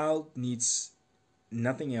child needs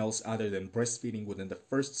nothing else other than breastfeeding within the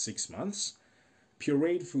first 6 months.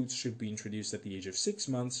 Pureed foods should be introduced at the age of 6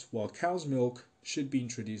 months, while cow's milk should be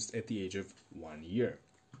introduced at the age of 1 year.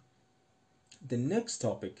 The next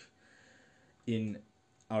topic in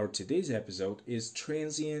our today's episode is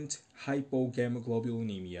transient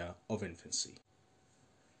hypogammaglobulinemia of infancy.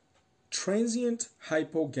 Transient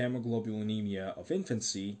hypogammaglobulinemia of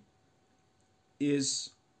infancy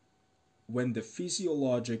is when the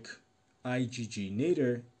physiologic IgG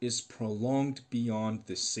nadir is prolonged beyond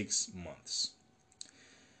the 6 months.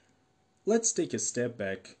 Let's take a step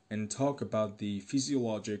back and talk about the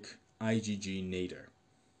physiologic IgG nadir.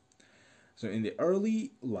 So in the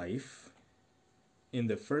early life, in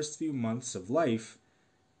the first few months of life,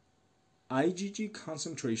 IgG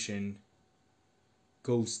concentration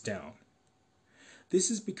goes down. This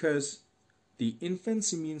is because the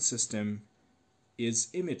infant's immune system is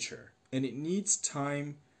immature and it needs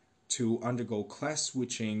time to undergo class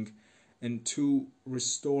switching and to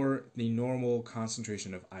restore the normal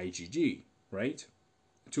concentration of IgG, right?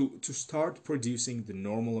 To start producing the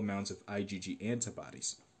normal amounts of IgG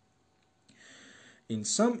antibodies. In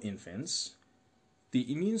some infants, the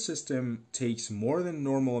immune system takes more than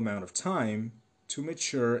normal amount of time to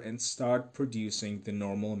mature and start producing the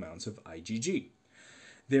normal amounts of IgG.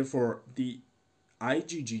 Therefore, the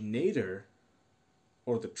IgG nadir,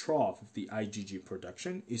 or the trough of the IgG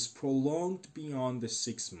production, is prolonged beyond the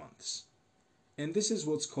 6 months. And this is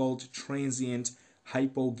what's called transient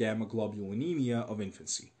hypogammaglobulinemia of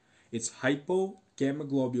infancy. It's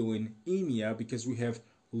hypogammaglobulinemia because we have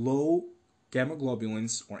low gamma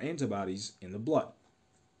globulins or antibodies in the blood.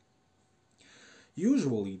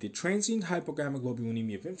 Usually, the transient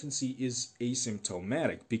hypogammaglobulinemia of infancy is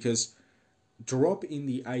asymptomatic because drop in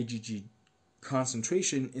the IgG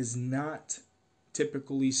concentration is not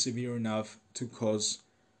typically severe enough to cause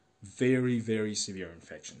very, very severe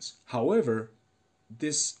infections. However,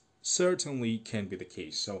 this certainly can be the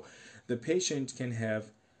case. So the patient can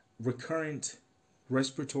have recurrent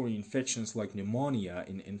respiratory infections like pneumonia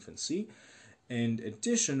in infancy, and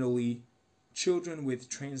additionally, children with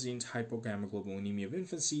transient hypogammaglobulinemia of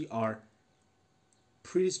infancy are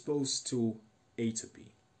predisposed to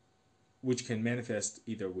atopy, which can manifest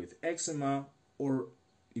either with eczema or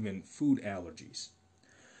even food allergies.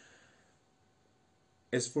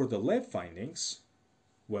 As for the lab findings,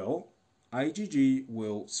 well, IgG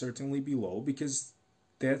will certainly be low because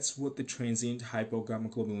that's what the transient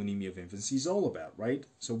hypogammaglobulinemia of infancy is all about, right?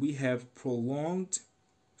 So we have prolonged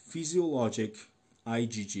physiologic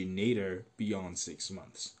IgG nadir beyond 6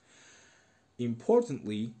 months.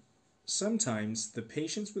 Importantly, sometimes the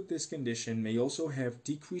patients with this condition may also have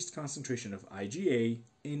decreased concentration of IgA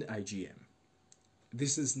and IgM.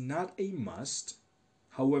 This is not a must,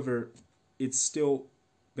 however, it's still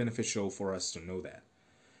beneficial for us to know that.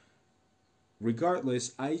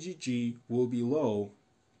 Regardless, IgG will be low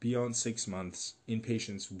beyond 6 months in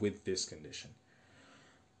patients with this condition.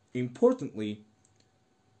 Importantly,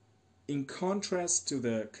 in contrast to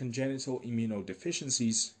the congenital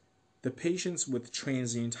immunodeficiencies, the patients with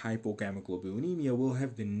transient hypogammaglobulinemia will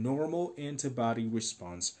have the normal antibody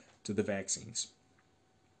response to the vaccines.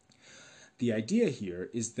 The idea here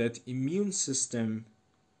is that immune system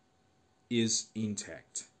is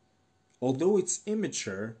intact. Although it's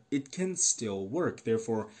immature, it can still work.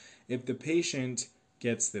 Therefore, if the patient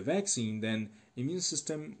gets the vaccine, then immune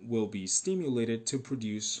system will be stimulated to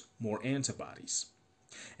produce more antibodies.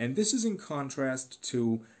 And this is in contrast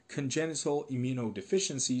to congenital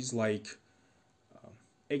immunodeficiencies like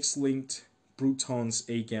X-linked Bruton's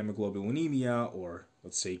agammaglobulinemia, or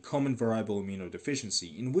let's say common variable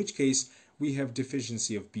immunodeficiency, in which case we have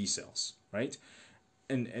deficiency of B cells, right?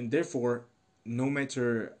 And therefore, no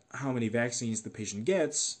matter how many vaccines the patient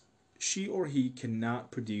gets, she or he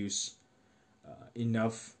cannot produce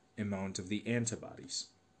enough amount of the antibodies.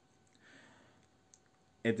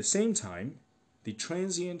 At the same time, the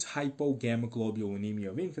transient hypogammaglobulinemia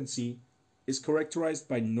of infancy is characterized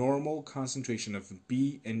by normal concentration of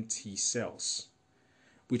B and T cells,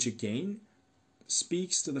 which again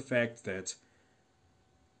speaks to the fact that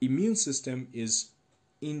immune system is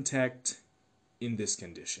intact in this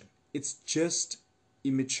condition. It's just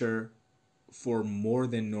immature for more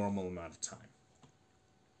than normal amount of time.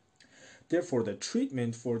 Therefore, the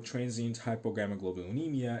treatment for transient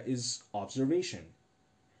hypogammaglobulinemia is observation,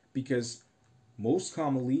 because most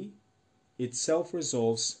commonly it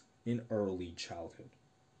self-resolves in early childhood.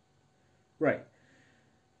 Right.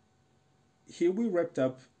 Here we wrapped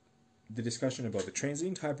up the discussion about the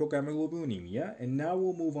transient hypogammaglobulinemia, and now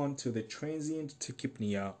we'll move on to the transient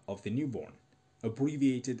tachypnea of the newborn,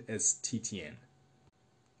 abbreviated as TTN.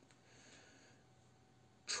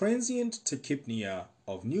 Transient tachypnea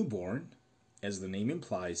of newborn, as the name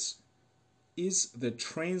implies, is the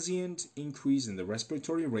transient increase in the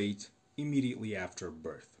respiratory rate immediately after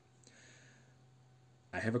birth.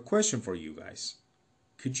 I have a question for you guys.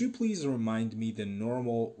 Could you please remind me the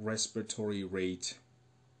normal respiratory rate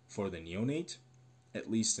for the neonate,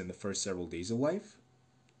 at least in the first several days of life?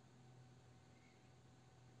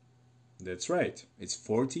 That's right, it's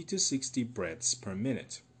 40 to 60 breaths per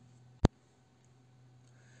minute.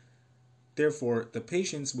 Therefore, the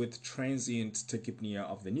patients with transient tachypnea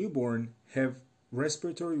of the newborn have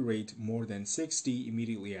respiratory rate more than 60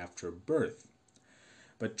 immediately after birth.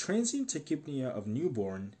 But transient tachypnea of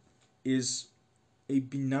newborn is a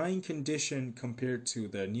benign condition compared to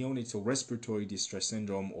the neonatal respiratory distress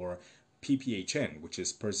syndrome, or PPHN, which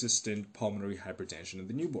is persistent pulmonary hypertension of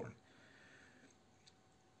the newborn.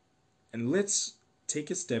 And let's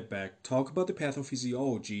take a step back, talk about the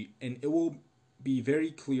pathophysiology, and it will be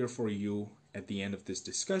very clear for you at the end of this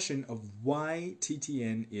discussion of why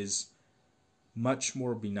TTN is much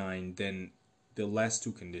more benign than the last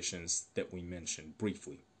two conditions that we mentioned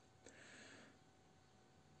briefly.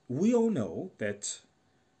 We all know that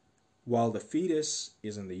while the fetus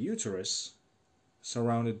is in the uterus,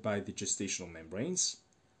 surrounded by the gestational membranes,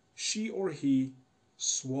 she or he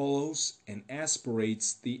swallows and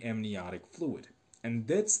aspirates the amniotic fluid. And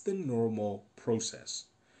that's the normal process,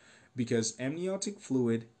 because amniotic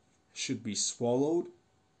fluid should be swallowed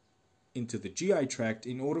into the GI tract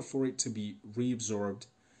in order for it to be reabsorbed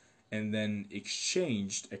and then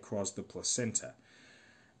exchanged across the placenta.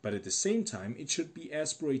 But at the same time, it should be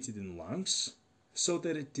aspirated in lungs so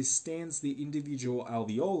that it distends the individual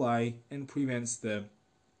alveoli and prevents the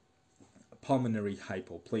pulmonary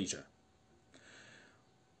hypoplasia.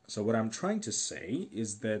 So what I'm trying to say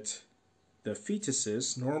is that the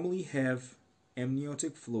fetuses normally have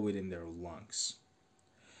amniotic fluid in their lungs.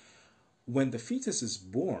 When the fetus is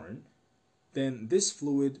born, then this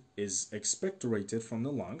fluid is expectorated from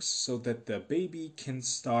the lungs so that the baby can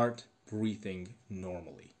start breathing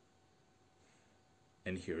normally.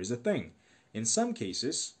 And here's the thing. In some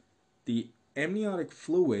cases, the amniotic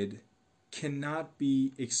fluid cannot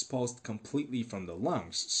be expulsed completely from the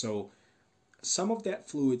lungs. So some of that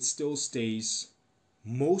fluid still stays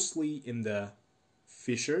mostly in the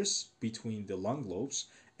fissures between the lung lobes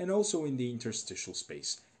and also in the interstitial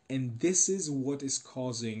space. And this is what is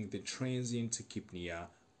causing the transient tachypnea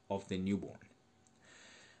of the newborn.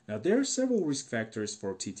 Now, there are several risk factors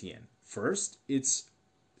for TTN. First, it's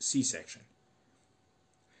C-section.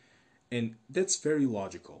 And that's very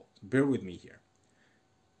logical. Bear with me here.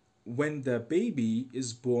 When the baby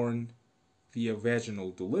is born via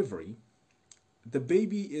vaginal delivery, the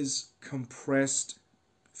baby is compressed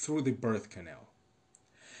through the birth canal.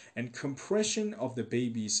 And compression of the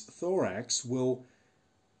baby's thorax will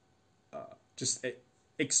just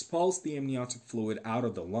expels the amniotic fluid out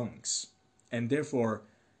of the lungs. And therefore,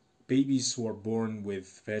 babies who are born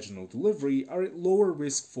with vaginal delivery are at lower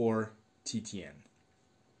risk for TTN.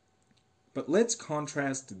 But let's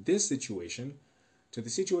contrast this situation to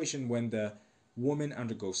the situation when the woman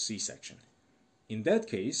undergoes C-section. In that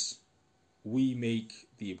case, we make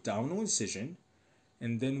the abdominal incision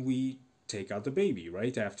and then we take out the baby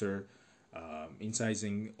right after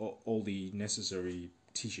incising all the necessary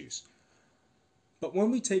tissues. But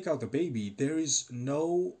when we take out the baby, there is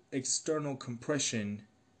no external compression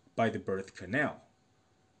by the birth canal,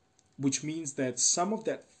 which means that some of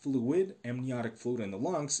that fluid, amniotic fluid in the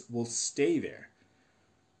lungs, will stay there.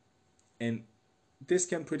 And this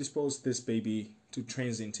can predispose this baby to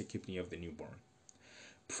transient tachypnea of the newborn.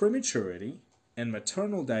 Prematurity and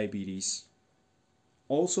maternal diabetes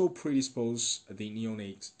also predispose the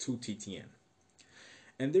neonate to TTN.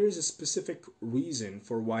 And there is a specific reason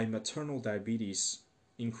for why maternal diabetes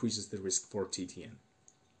increases the risk for TTN.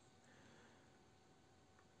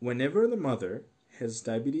 Whenever the mother has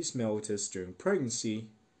diabetes mellitus during pregnancy,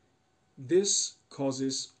 this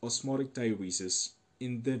causes osmotic diuresis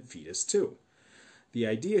in the fetus too. The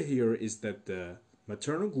idea here is that the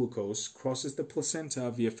maternal glucose crosses the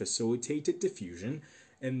placenta via facilitated diffusion,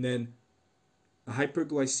 and then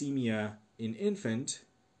hyperglycemia in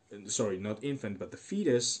the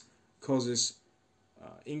fetus causes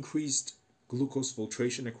increased glucose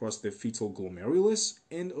filtration across the fetal glomerulus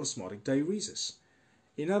and osmotic diuresis.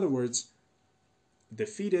 In other words, the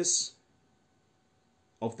fetus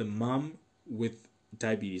of the mom with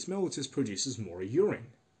diabetes mellitus produces more urine.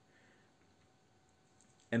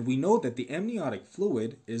 And we know that the amniotic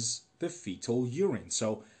fluid is the fetal urine.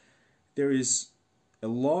 So there is a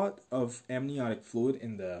lot of amniotic fluid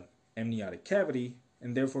in the amniotic cavity,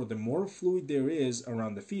 and therefore the more fluid there is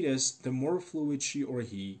around the fetus, the more fluid she or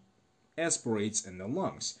he aspirates in the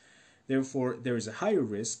lungs. Therefore, there is a higher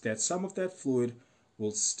risk that some of that fluid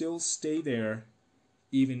will still stay there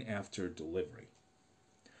even after delivery.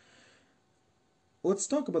 let's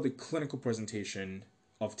talk about the clinical presentation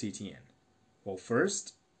of TTN. Well,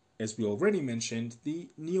 first, as we already mentioned, the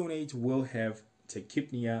neonate will have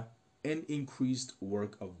tachypnea and increased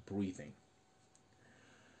work of breathing.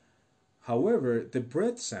 However, the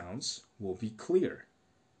breath sounds will be clear.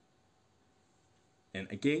 And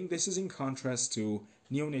again, this is in contrast to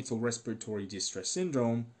neonatal respiratory distress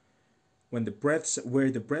syndrome, where the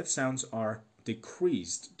breath sounds are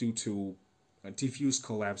decreased due to a diffuse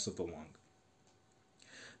collapse of the lung.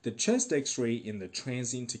 The chest x-ray in the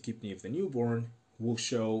transient tachypnea of the newborn will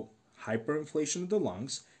show hyperinflation of the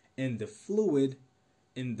lungs and the fluid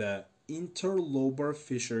in the interlobar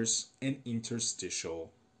fissures and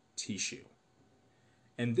interstitial tissue.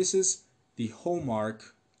 And this is the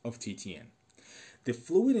hallmark of TTN. The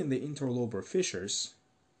fluid in the interlobar fissures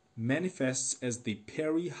manifests as the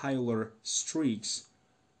perihilar streaks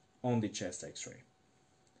on the chest x-ray.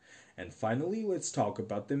 And finally, let's talk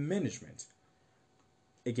about the management.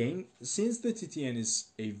 Again, since the TTN is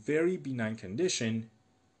a very benign condition,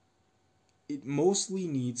 it mostly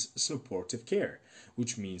needs supportive care,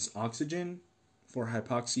 which means oxygen for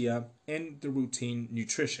hypoxia and the routine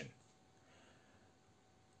nutrition.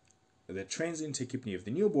 The transient tachypnea of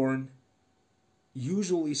the newborn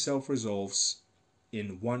usually self-resolves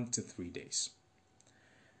in 1 to 3 days.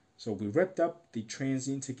 So we wrapped up the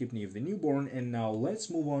transient tachypnea of the newborn, and now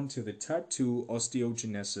let's move on to the type 2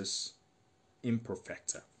 osteogenesis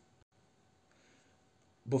imperfecta.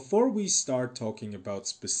 Before we start talking about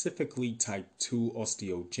specifically type 2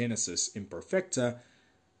 osteogenesis imperfecta,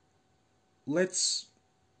 let's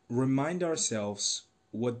remind ourselves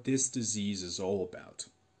what this disease is all about.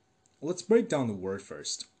 Let's break down the word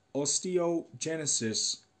first.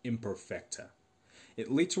 Osteogenesis imperfecta.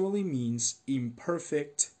 It literally means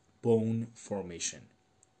imperfect bone formation.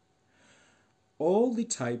 All the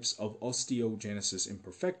types of osteogenesis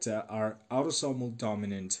imperfecta are autosomal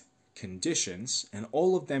dominant conditions, and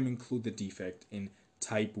all of them include the defect in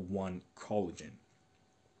type 1 collagen.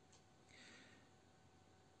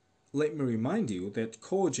 Let me remind you that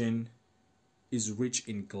collagen is rich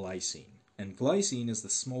in glycine, and glycine is the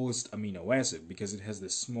smallest amino acid because it has the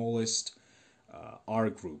smallest R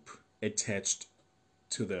group attached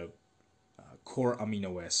to the core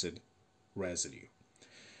amino acid residue.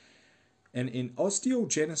 And in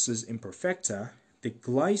osteogenesis imperfecta, the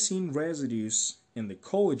glycine residues in the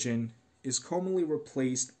collagen is commonly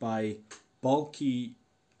replaced by bulky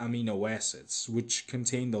amino acids, which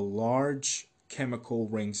contain the large chemical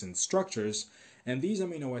rings and structures, and these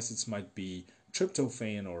amino acids might be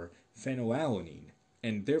tryptophan or phenylalanine,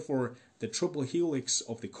 and therefore the triple helix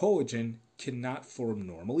of the collagen cannot form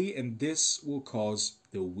normally, and this will cause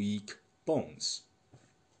the weak bones.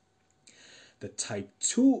 The type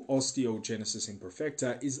 2 osteogenesis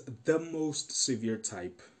imperfecta is the most severe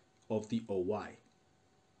type of the OI.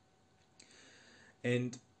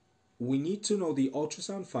 And we need to know the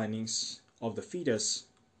ultrasound findings of the fetus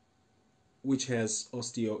which has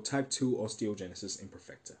type 2 osteogenesis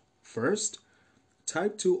imperfecta. First,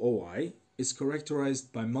 type 2 OI is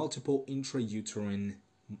characterized by multiple intrauterine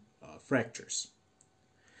fractures.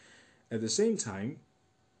 At the same time,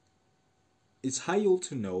 it's high yield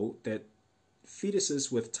to know that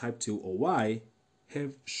fetuses with type 2 OI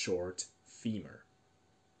have short femur.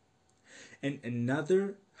 And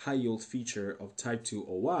another high yield feature of type 2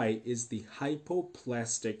 OI is the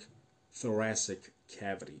hypoplastic thoracic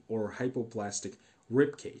cavity or hypoplastic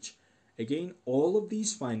rib cage. Again, all of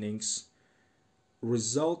these findings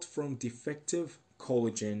result from defective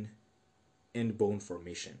collagen and bone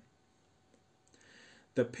formation.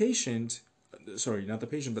 The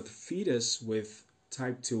fetus with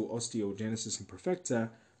type 2 osteogenesis imperfecta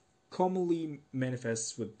commonly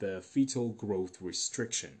manifests with the fetal growth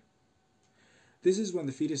restriction. This is when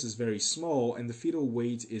the fetus is very small and the fetal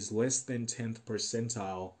weight is less than 10th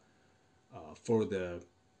percentile for the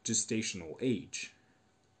gestational age.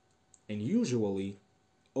 And usually,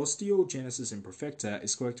 osteogenesis imperfecta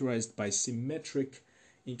is characterized by symmetric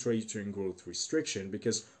intrauterine growth restriction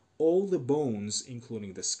because all the bones,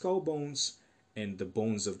 including the skull bones and the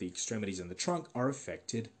bones of the extremities and the trunk, are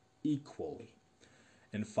affected equally.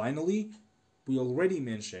 And finally, we already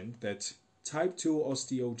mentioned that type 2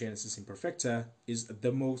 osteogenesis imperfecta is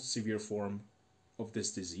the most severe form of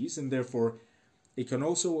this disease, and therefore it can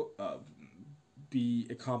also be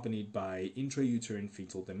accompanied by intrauterine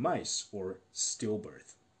fetal demise or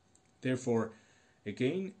stillbirth. Therefore,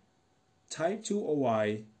 again, type 2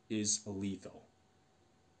 OI is lethal.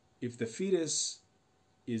 If the fetus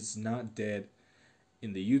is not dead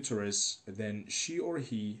in the uterus, then she or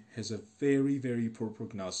he has a very, very poor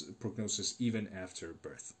prognosis even after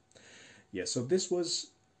birth. Yeah, so this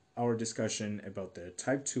was our discussion about the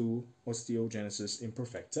type 2 osteogenesis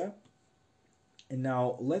imperfecta. And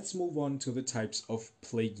now let's move on to the types of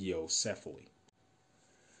plagiocephaly.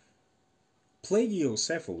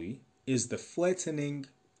 Plagiocephaly is the flattening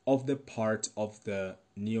of the part of the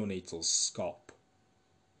neonatal scalp.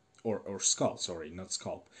 Or skull, sorry, not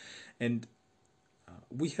scalp. And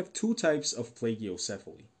we have two types of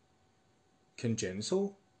plagiocephaly: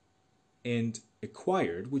 congenital and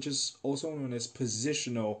acquired, which is also known as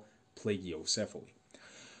positional plagiocephaly.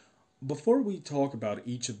 Before we talk about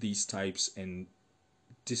each of these types and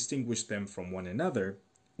distinguish them from one another,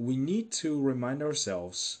 we need to remind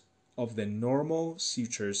ourselves of the normal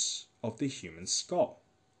sutures of the human skull.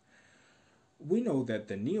 We know that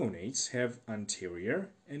the neonates have anterior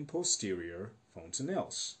and posterior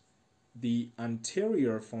fontanelles. The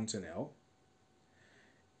anterior fontanelle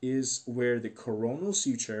is where the coronal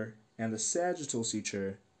suture and the sagittal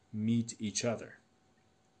suture meet each other.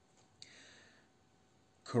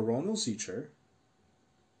 Coronal suture,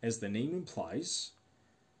 as the name implies,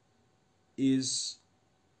 is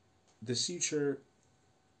the suture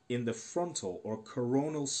in the frontal or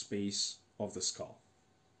coronal space of the skull.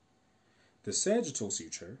 The sagittal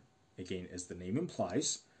suture, again as the name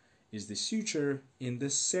implies, is the suture in the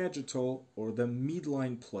sagittal or the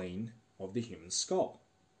midline plane of the human skull.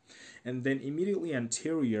 And then immediately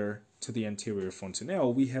anterior to the anterior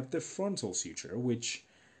fontanelle, we have the frontal suture, which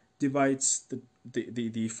divides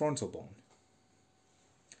the frontal bone.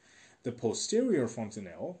 The posterior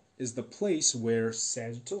fontanelle is the place where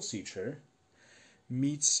sagittal suture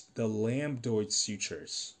meets the lambdoid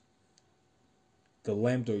sutures. The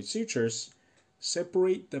lambdoid sutures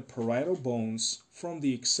separate the parietal bones from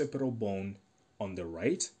the occipital bone on the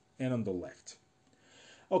right and on the left.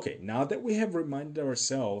 Okay, now that we have reminded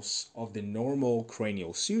ourselves of the normal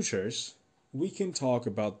cranial sutures, we can talk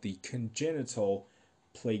about the congenital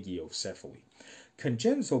plagiocephaly.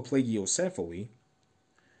 Congenital plagiocephaly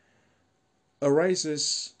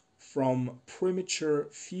arises from premature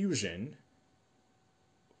fusion,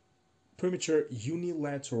 premature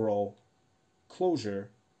unilateral closure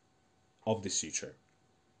of the suture.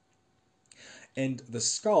 And the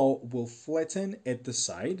skull will flatten at the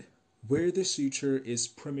side where the suture is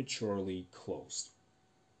prematurely closed.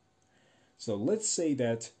 So let's say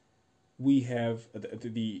that we have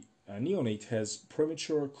the neonate has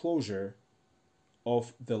premature closure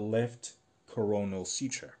of the left coronal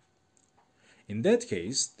suture. In that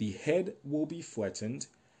case, the head will be flattened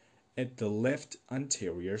at the left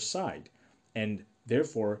anterior side, and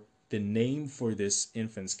therefore the name for this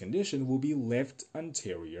infant's condition will be left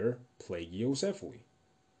anterior plagiocephaly.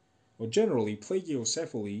 Well, generally,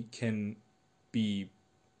 plagiocephaly can be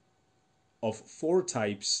of 4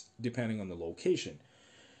 types depending on the location.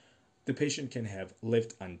 The patient can have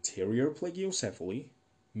left anterior plagiocephaly,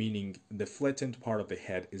 meaning the flattened part of the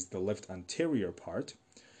head is the left anterior part.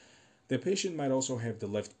 The patient might also have the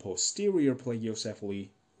left posterior plagiocephaly,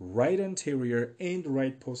 right anterior and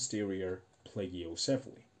right posterior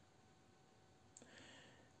plagiocephaly.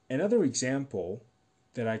 Another example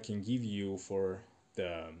that I can give you for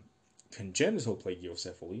the congenital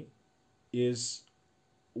plagiocephaly is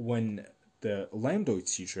when the lambdoid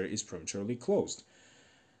suture is prematurely closed.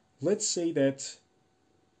 Let's say that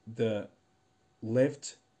the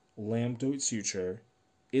left lambdoid suture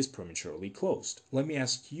is prematurely closed. Let me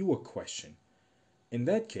ask you a question. In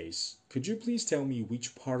that case, could you please tell me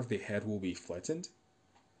which part of the head will be flattened?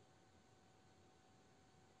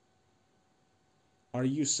 Are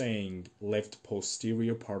you saying left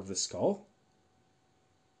posterior part of the skull?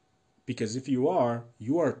 Because if you are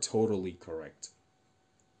totally correct.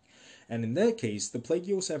 And in that case, the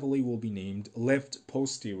plagiocephaly will be named left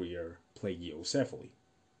posterior plagiocephaly.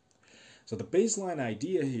 So the baseline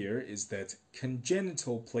idea here is that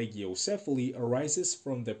congenital plagiocephaly arises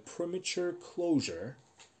from the premature closure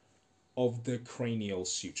of the cranial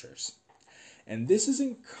sutures. And this is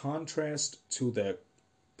in contrast to the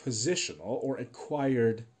positional or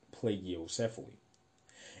acquired plagiocephaly.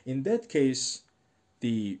 In that case,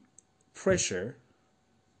 the pressure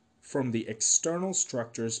from the external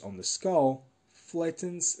structures on the skull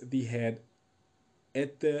flattens the head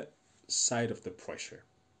at the side of the pressure.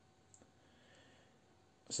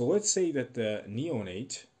 So let's say that the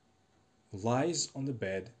neonate lies on the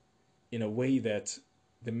bed in a way that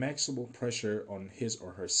the maximal pressure on his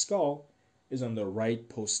or her skull is on the right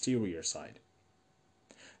posterior side.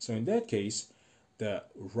 So in that case, the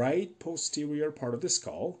right posterior part of the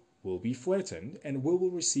skull will be flattened and we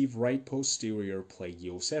will receive right posterior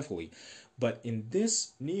plagiocephaly. But in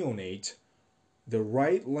this neonate, the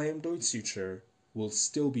right lambdoid suture will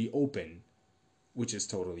still be open, which is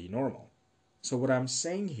totally normal. So what I'm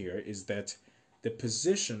saying here is that the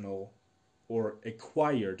positional or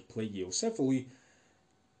acquired plagiocephaly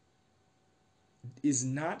is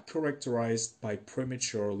not characterized by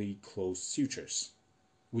prematurely closed sutures,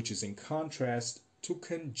 which is in contrast to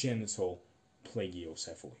congenital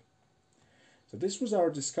plagiocephaly. So this was our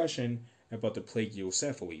discussion about the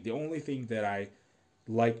plagiocephaly. The only thing that I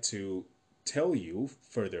like to tell you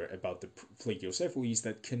further about the plagiocephaly is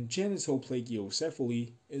that congenital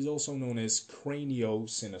plagiocephaly is also known as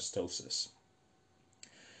craniosynostosis.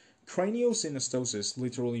 Craniosynostosis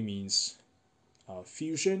literally means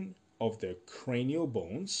fusion of the cranial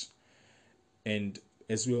bones, and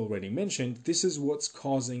as we already mentioned, this is what's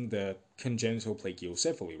causing the congenital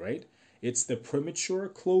plagiocephaly, right? It's the premature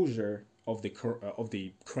closure of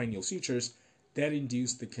the cranial sutures that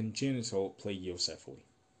induce the congenital plagiocephaly.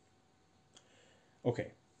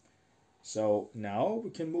 Okay, so now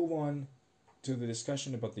we can move on to the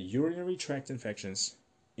discussion about the urinary tract infections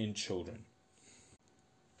in children.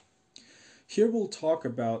 Here we'll talk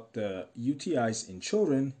about the UTIs in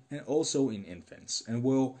children and also in infants, and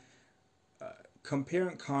we'll compare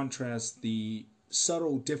and contrast the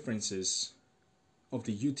subtle differences of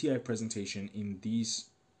the UTI presentation in these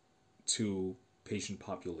two patient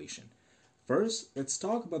population. First, let's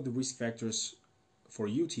talk about the risk factors for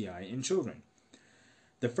UTI in children.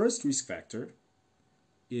 The first risk factor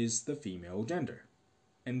is the female gender,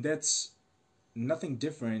 and that's nothing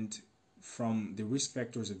different from the risk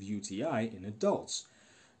factors of UTI in adults.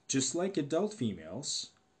 Just like adult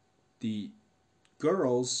females, the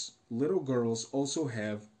little girls also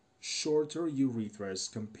have shorter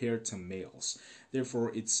urethras compared to males.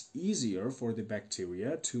 Therefore, it's easier for the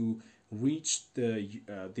bacteria to reach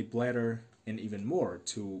the bladder and even more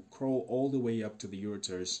to crawl all the way up to the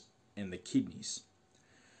ureters and the kidneys.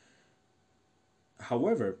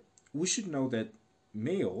 However, we should know that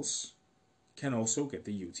males can also get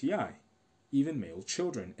the UTI, even male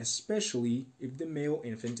children, especially if the male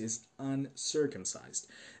infant is uncircumcised.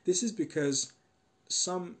 This is because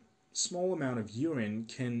some small amount of urine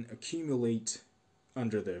can accumulate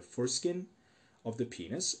under the foreskin of the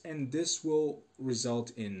penis, and this will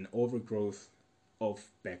result in overgrowth of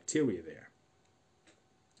bacteria there.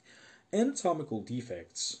 Anatomical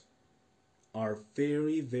defects are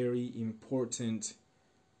very, very important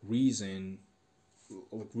reasons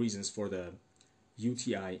for the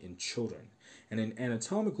UTI in children. And in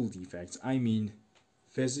anatomical defects, I mean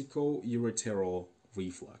vesico-ureteral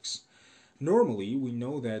reflux. Normally, we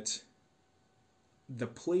know that the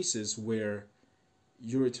places where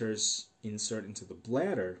ureters insert into the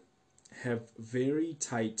bladder have very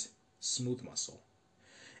tight smooth muscle,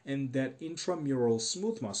 and that intramural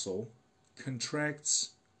smooth muscle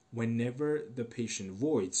contracts whenever the patient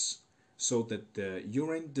voids, so that the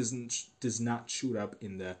urine does not shoot up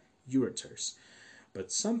in the ureters.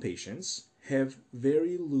 But some patients have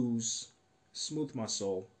very loose smooth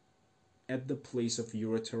muscle at the place of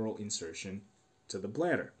ureteral insertion to the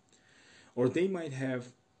bladder, or they might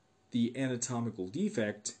have the anatomical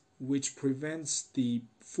defect which prevents the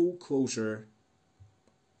full closure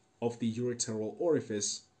of the ureteral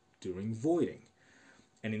orifice during voiding.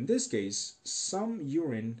 And in this case, some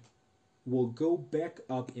urine will go back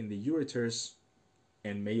up in the ureters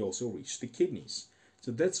and may also reach the kidneys.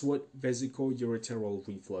 So that's what vesico-ureteral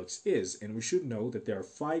reflux is, and we should know that there are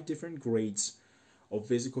 5 different grades of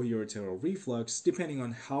vesico-ureteral reflux depending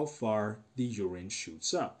on how far the urine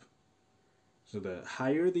shoots up. So the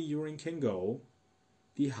higher the urine can go,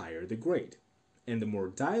 the higher the grade. And the more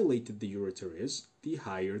dilated the ureter is, the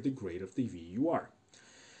higher the grade of the VUR.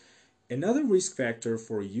 Another risk factor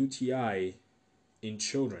for UTI in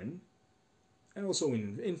children and also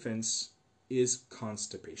in infants is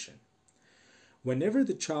constipation. Whenever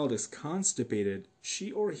the child is constipated,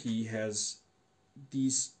 she or he has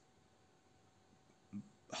these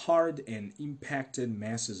hard and impacted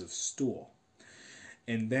masses of stool.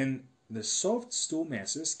 And then the soft stool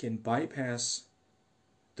masses can bypass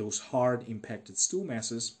those hard impacted stool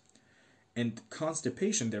masses, and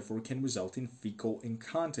constipation therefore can result in fecal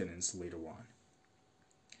incontinence later on.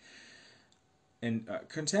 And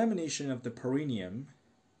contamination of the perineum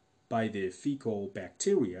by the fecal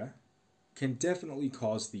bacteria can definitely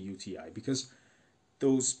cause the UTI, because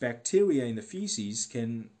those bacteria in the feces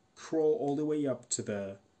can crawl all the way up to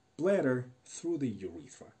the bladder through the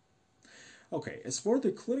urethra. Okay, as for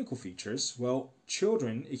the clinical features, well,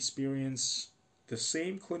 children experience the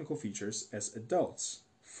same clinical features as adults.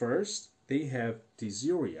 First, they have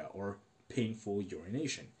dysuria, or painful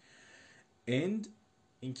urination. And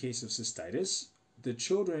in case of cystitis, the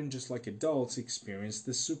children, just like adults, experience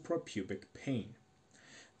the suprapubic pain.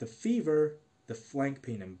 The fever, the flank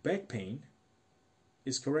pain, and back pain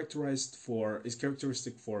is characteristic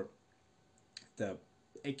for the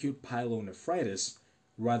acute pyelonephritis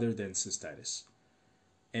rather than cystitis.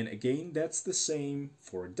 And again, that's the same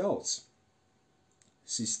for adults.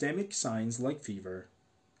 Systemic signs like fever,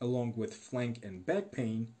 along with flank and back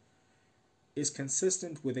pain, is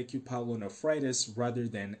consistent with acute pyelonephritis rather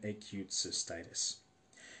than acute cystitis.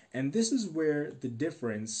 And this is where the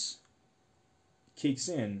difference kicks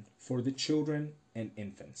in for the children and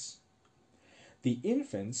infants. The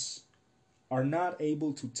infants are not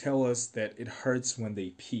able to tell us that it hurts when they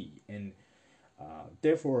pee, and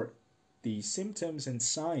therefore the symptoms and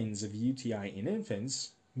signs of UTI in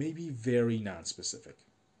infants may be very nonspecific.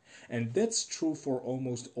 And that's true for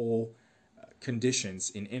almost all conditions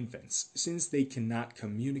in infants, since they cannot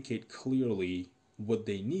communicate clearly what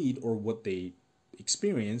they need or what they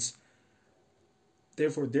experience.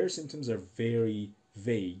 Therefore, their symptoms are very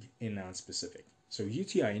vague and nonspecific. So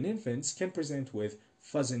UTI in infants can present with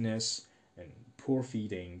fuzziness and poor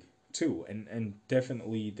feeding too, and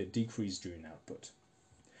definitely the decreased urine output.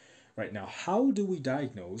 Right, now, how do we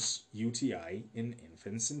diagnose UTI in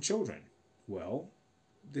infants and children? Well,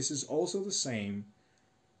 this is also the same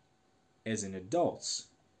as in adults.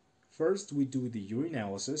 First, we do the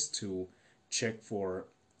urinalysis to check for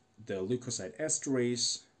the leukocyte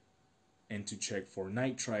esterase and to check for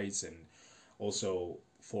nitrites and also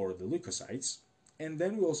for the leukocytes. And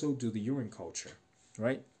then we also do the urine culture,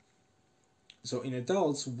 right? So in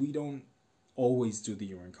adults, we don't always do the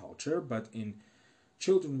urine culture, but in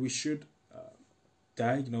children, we should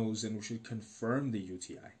diagnose and we should confirm the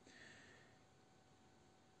UTI.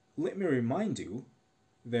 Let me remind you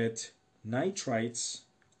that nitrites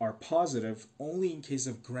are positive only in case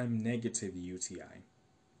of gram-negative UTI.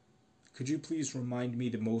 Could you please remind me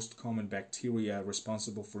the most common bacteria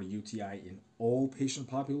responsible for UTI in all patient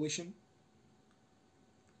population?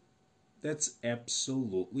 That's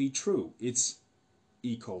absolutely true. It's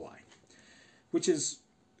E. coli, which is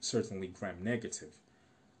certainly gram-negative.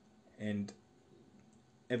 And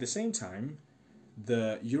at the same time,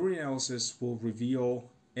 the urinalysis will reveal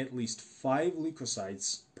at least 5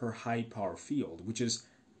 leukocytes per high power field, which is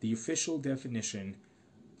the official definition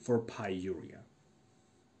for pyuria.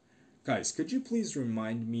 Guys, could you please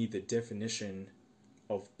remind me the definition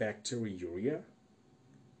of bacteriuria?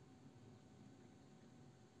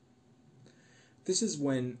 This is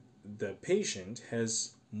when the patient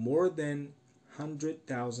has more than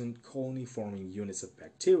 100,000 colony-forming units of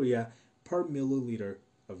bacteria per milliliter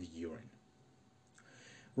of urine.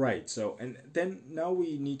 Right, so, and then now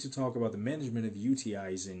we need to talk about the management of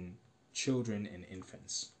UTIs in children and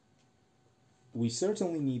infants. We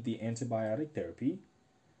certainly need the antibiotic therapy,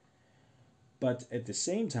 but at the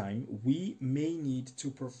same time, we may need to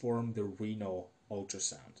perform the renal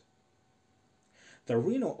ultrasound. The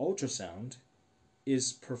renal ultrasound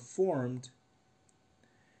is performed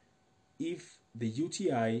if the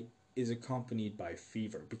UTI is accompanied by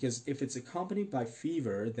fever, because if it's accompanied by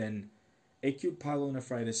fever, then acute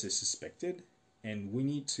pyelonephritis is suspected, and we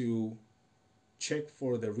need to check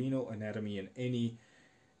for the renal anatomy and any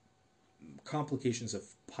complications of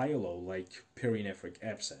pyelo, like perinephric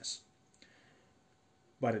abscess.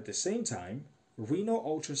 But at the same time, renal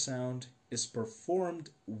ultrasound is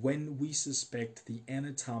performed when we suspect the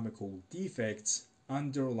anatomical defects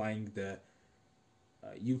underlying the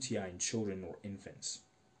UTI in children or infants.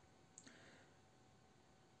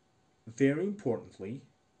 Very importantly,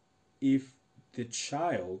 if the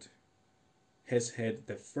child has had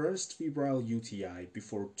the first febrile UTI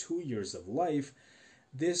before 2 years of life,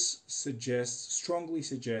 this strongly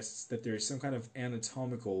suggests that there is some kind of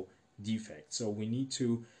anatomical defect. So we need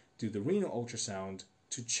to do the renal ultrasound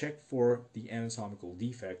to check for the anatomical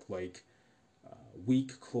defect, like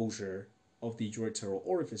weak closure of the ureteral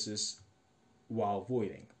orifices while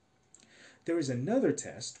voiding. There is another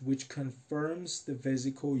test which confirms the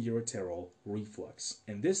vesico-ureteral reflux,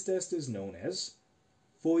 and this test is known as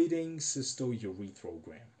voiding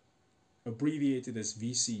cystourethrogram, abbreviated as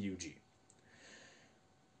VCUG.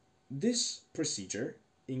 This procedure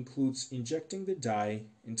includes injecting the dye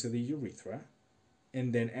into the urethra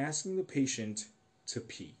and then asking the patient to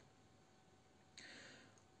pee.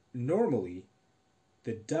 Normally,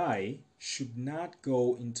 the dye should not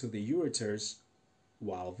go into the ureters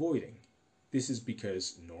while voiding. This is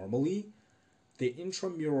because normally the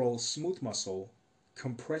intramural smooth muscle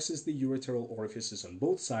compresses the ureteral orifices on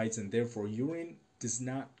both sides, and therefore urine does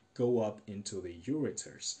not go up into the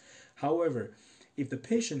ureters. However, if the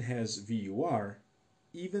patient has VUR,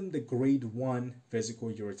 even the grade 1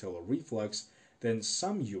 vesico-ureteral reflux, then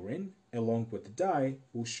some urine, along with the dye,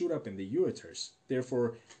 will shoot up in the ureters.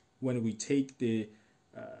 Therefore, when we take the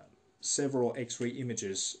several x-ray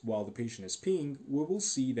images while the patient is peeing, we will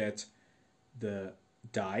see that the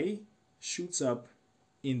dye shoots up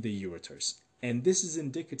in the ureters. And this is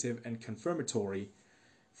indicative and confirmatory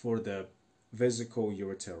for the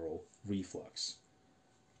vesico-ureteral reflux.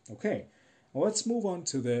 Okay, well, let's move on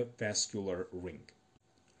to the vascular ring.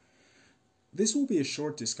 This will be a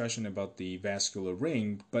short discussion about the vascular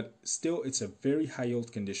ring, but still it's a very high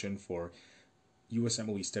yield condition for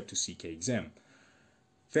USMLE Step 2 CK exam.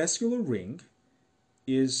 Vascular ring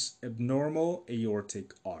is abnormal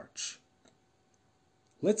aortic arch.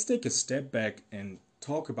 Let's take a step back and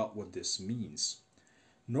talk about what this means.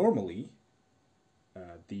 Normally,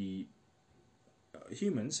 the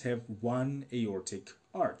humans have one aortic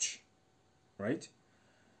arch, right?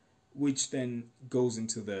 Which then goes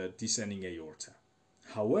into the descending aorta.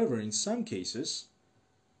 However, in some cases,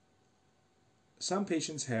 some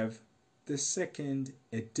patients have the second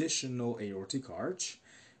additional aortic arch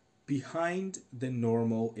behind the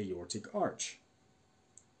normal aortic arch.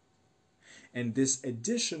 And this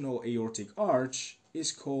additional aortic arch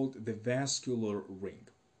is called the vascular ring.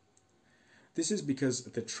 This is because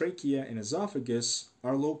the trachea and esophagus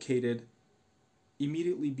are located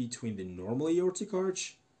immediately between the normal aortic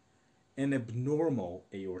arch and abnormal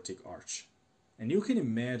aortic arch. And you can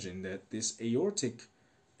imagine that this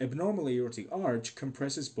abnormal aortic arch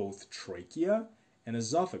compresses both trachea and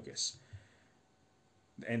esophagus.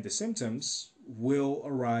 And the symptoms will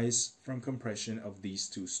arise from compression of these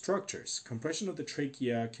two structures. Compression of the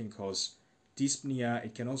trachea can cause dyspnea.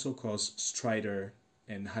 It can also cause stridor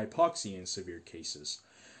and hypoxia in severe cases,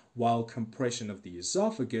 while compression of the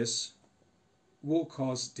esophagus will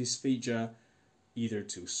cause dysphagia either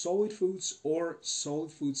to solid foods or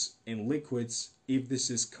solid foods and liquids if this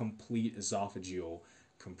is complete esophageal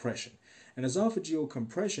compression. And esophageal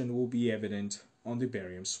compression will be evident on the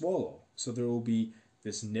barium swallow. So there will be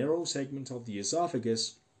this narrow segment of the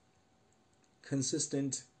esophagus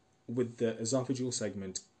consistent with the esophageal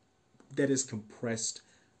segment that is compressed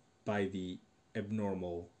by the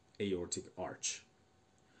abnormal aortic arch.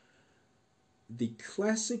 The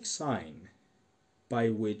classic sign by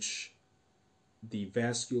which the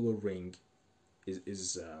vascular ring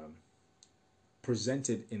is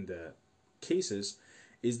presented in the cases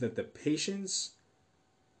is that the patients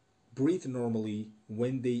breathe normally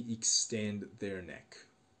when they extend their neck.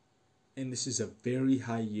 And this is a very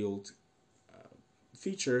high yield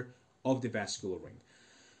feature of the vascular ring.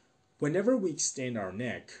 Whenever we extend our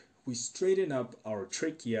neck, we straighten up our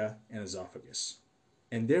trachea and esophagus.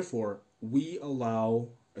 And therefore, we relieve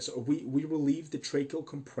the tracheal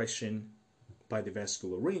compression by the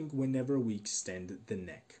vascular ring whenever we extend the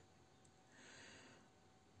neck.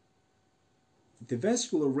 The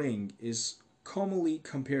vascular ring is commonly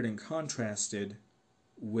compared and contrasted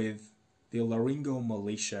with the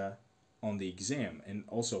laryngomalacia on the exam and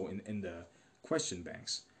also in the question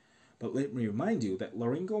banks. But let me remind you that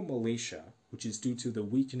laryngomalacia, which is due to the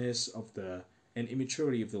weakness of and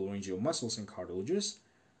immaturity of the laryngeal muscles and cartilages,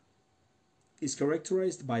 is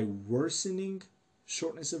characterized by worsening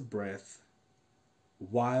shortness of breath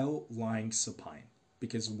while lying supine.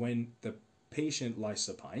 Because when the patient lies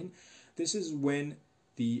supine, this is when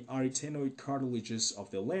the arytenoid cartilages of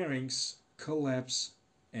the larynx collapse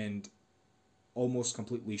and almost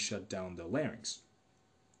completely shut down the larynx.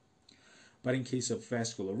 But in case of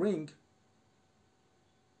vascular ring,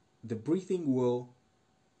 the breathing will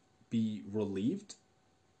be relieved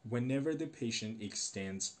whenever the patient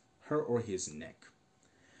extends her or his neck.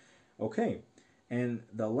 Okay, and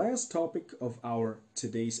the last topic of our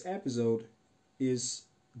today's episode is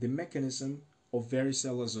the mechanism of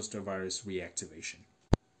varicella-zoster virus reactivation.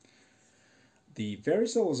 The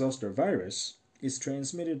varicella-zoster virus is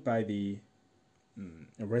transmitted by the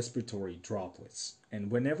respiratory droplets,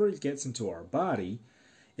 and whenever it gets into our body,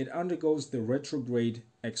 it undergoes the retrograde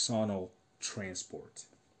axonal transport,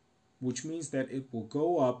 which means that it will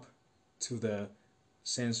go up to the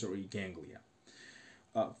sensory ganglia.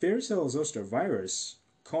 Varicella-zoster virus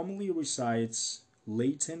commonly resides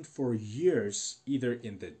latent for years either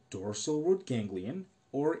in the dorsal root ganglion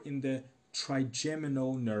or in the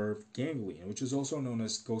trigeminal nerve ganglion, which is also known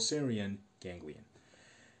as Gausserian ganglion.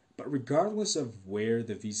 But regardless of where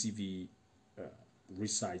the VZV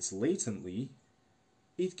resides latently,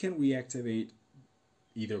 it can reactivate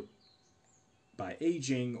either by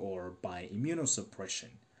aging or by immunosuppression.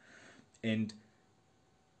 And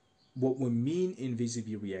what we mean in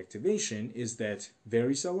VZV reactivation is that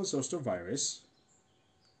varicella-zoster virus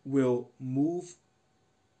will move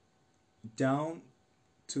down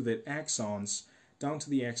to the axons,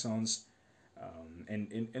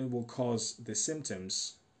 and will cause the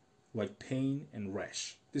symptoms like pain and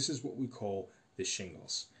rash. This is what we call the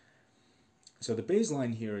shingles. So the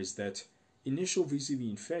baseline here is that initial VZV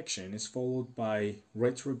infection is followed by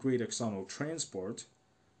retrograde axonal transport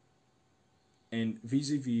and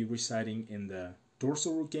VZV residing in the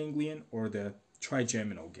dorsal root ganglion or the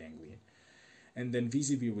trigeminal ganglion. And then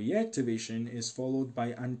VZV reactivation is followed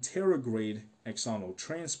by anterograde axonal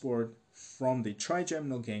transport from the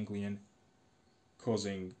trigeminal ganglion,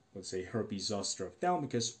 causing, let's say, herpes zoster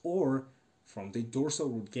ophthalmicus, or from the dorsal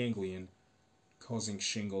root ganglion, causing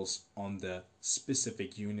shingles on the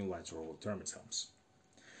specific unilateral dermatomes.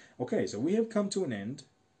 Okay, so we have come to an end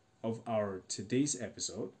of our today's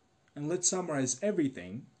episode, and let's summarize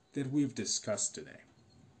everything that we've discussed today.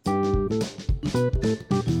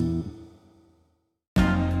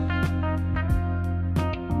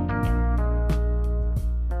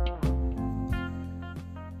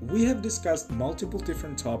 We have discussed multiple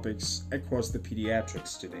different topics across the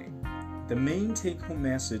pediatrics today. The main take-home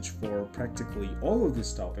message for practically all of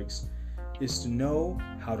these topics is to know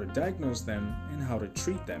how to diagnose them and how to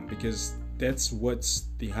treat them, because that's what's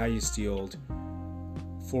the highest yield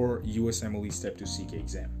for USMLE Step 2 CK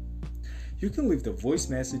exam. You can leave the voice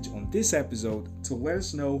message on this episode to let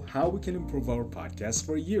us know how we can improve our podcast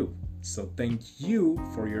for you. So thank you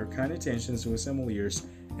for your kind attention, USMLEers,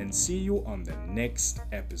 and see you on the next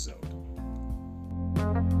episode.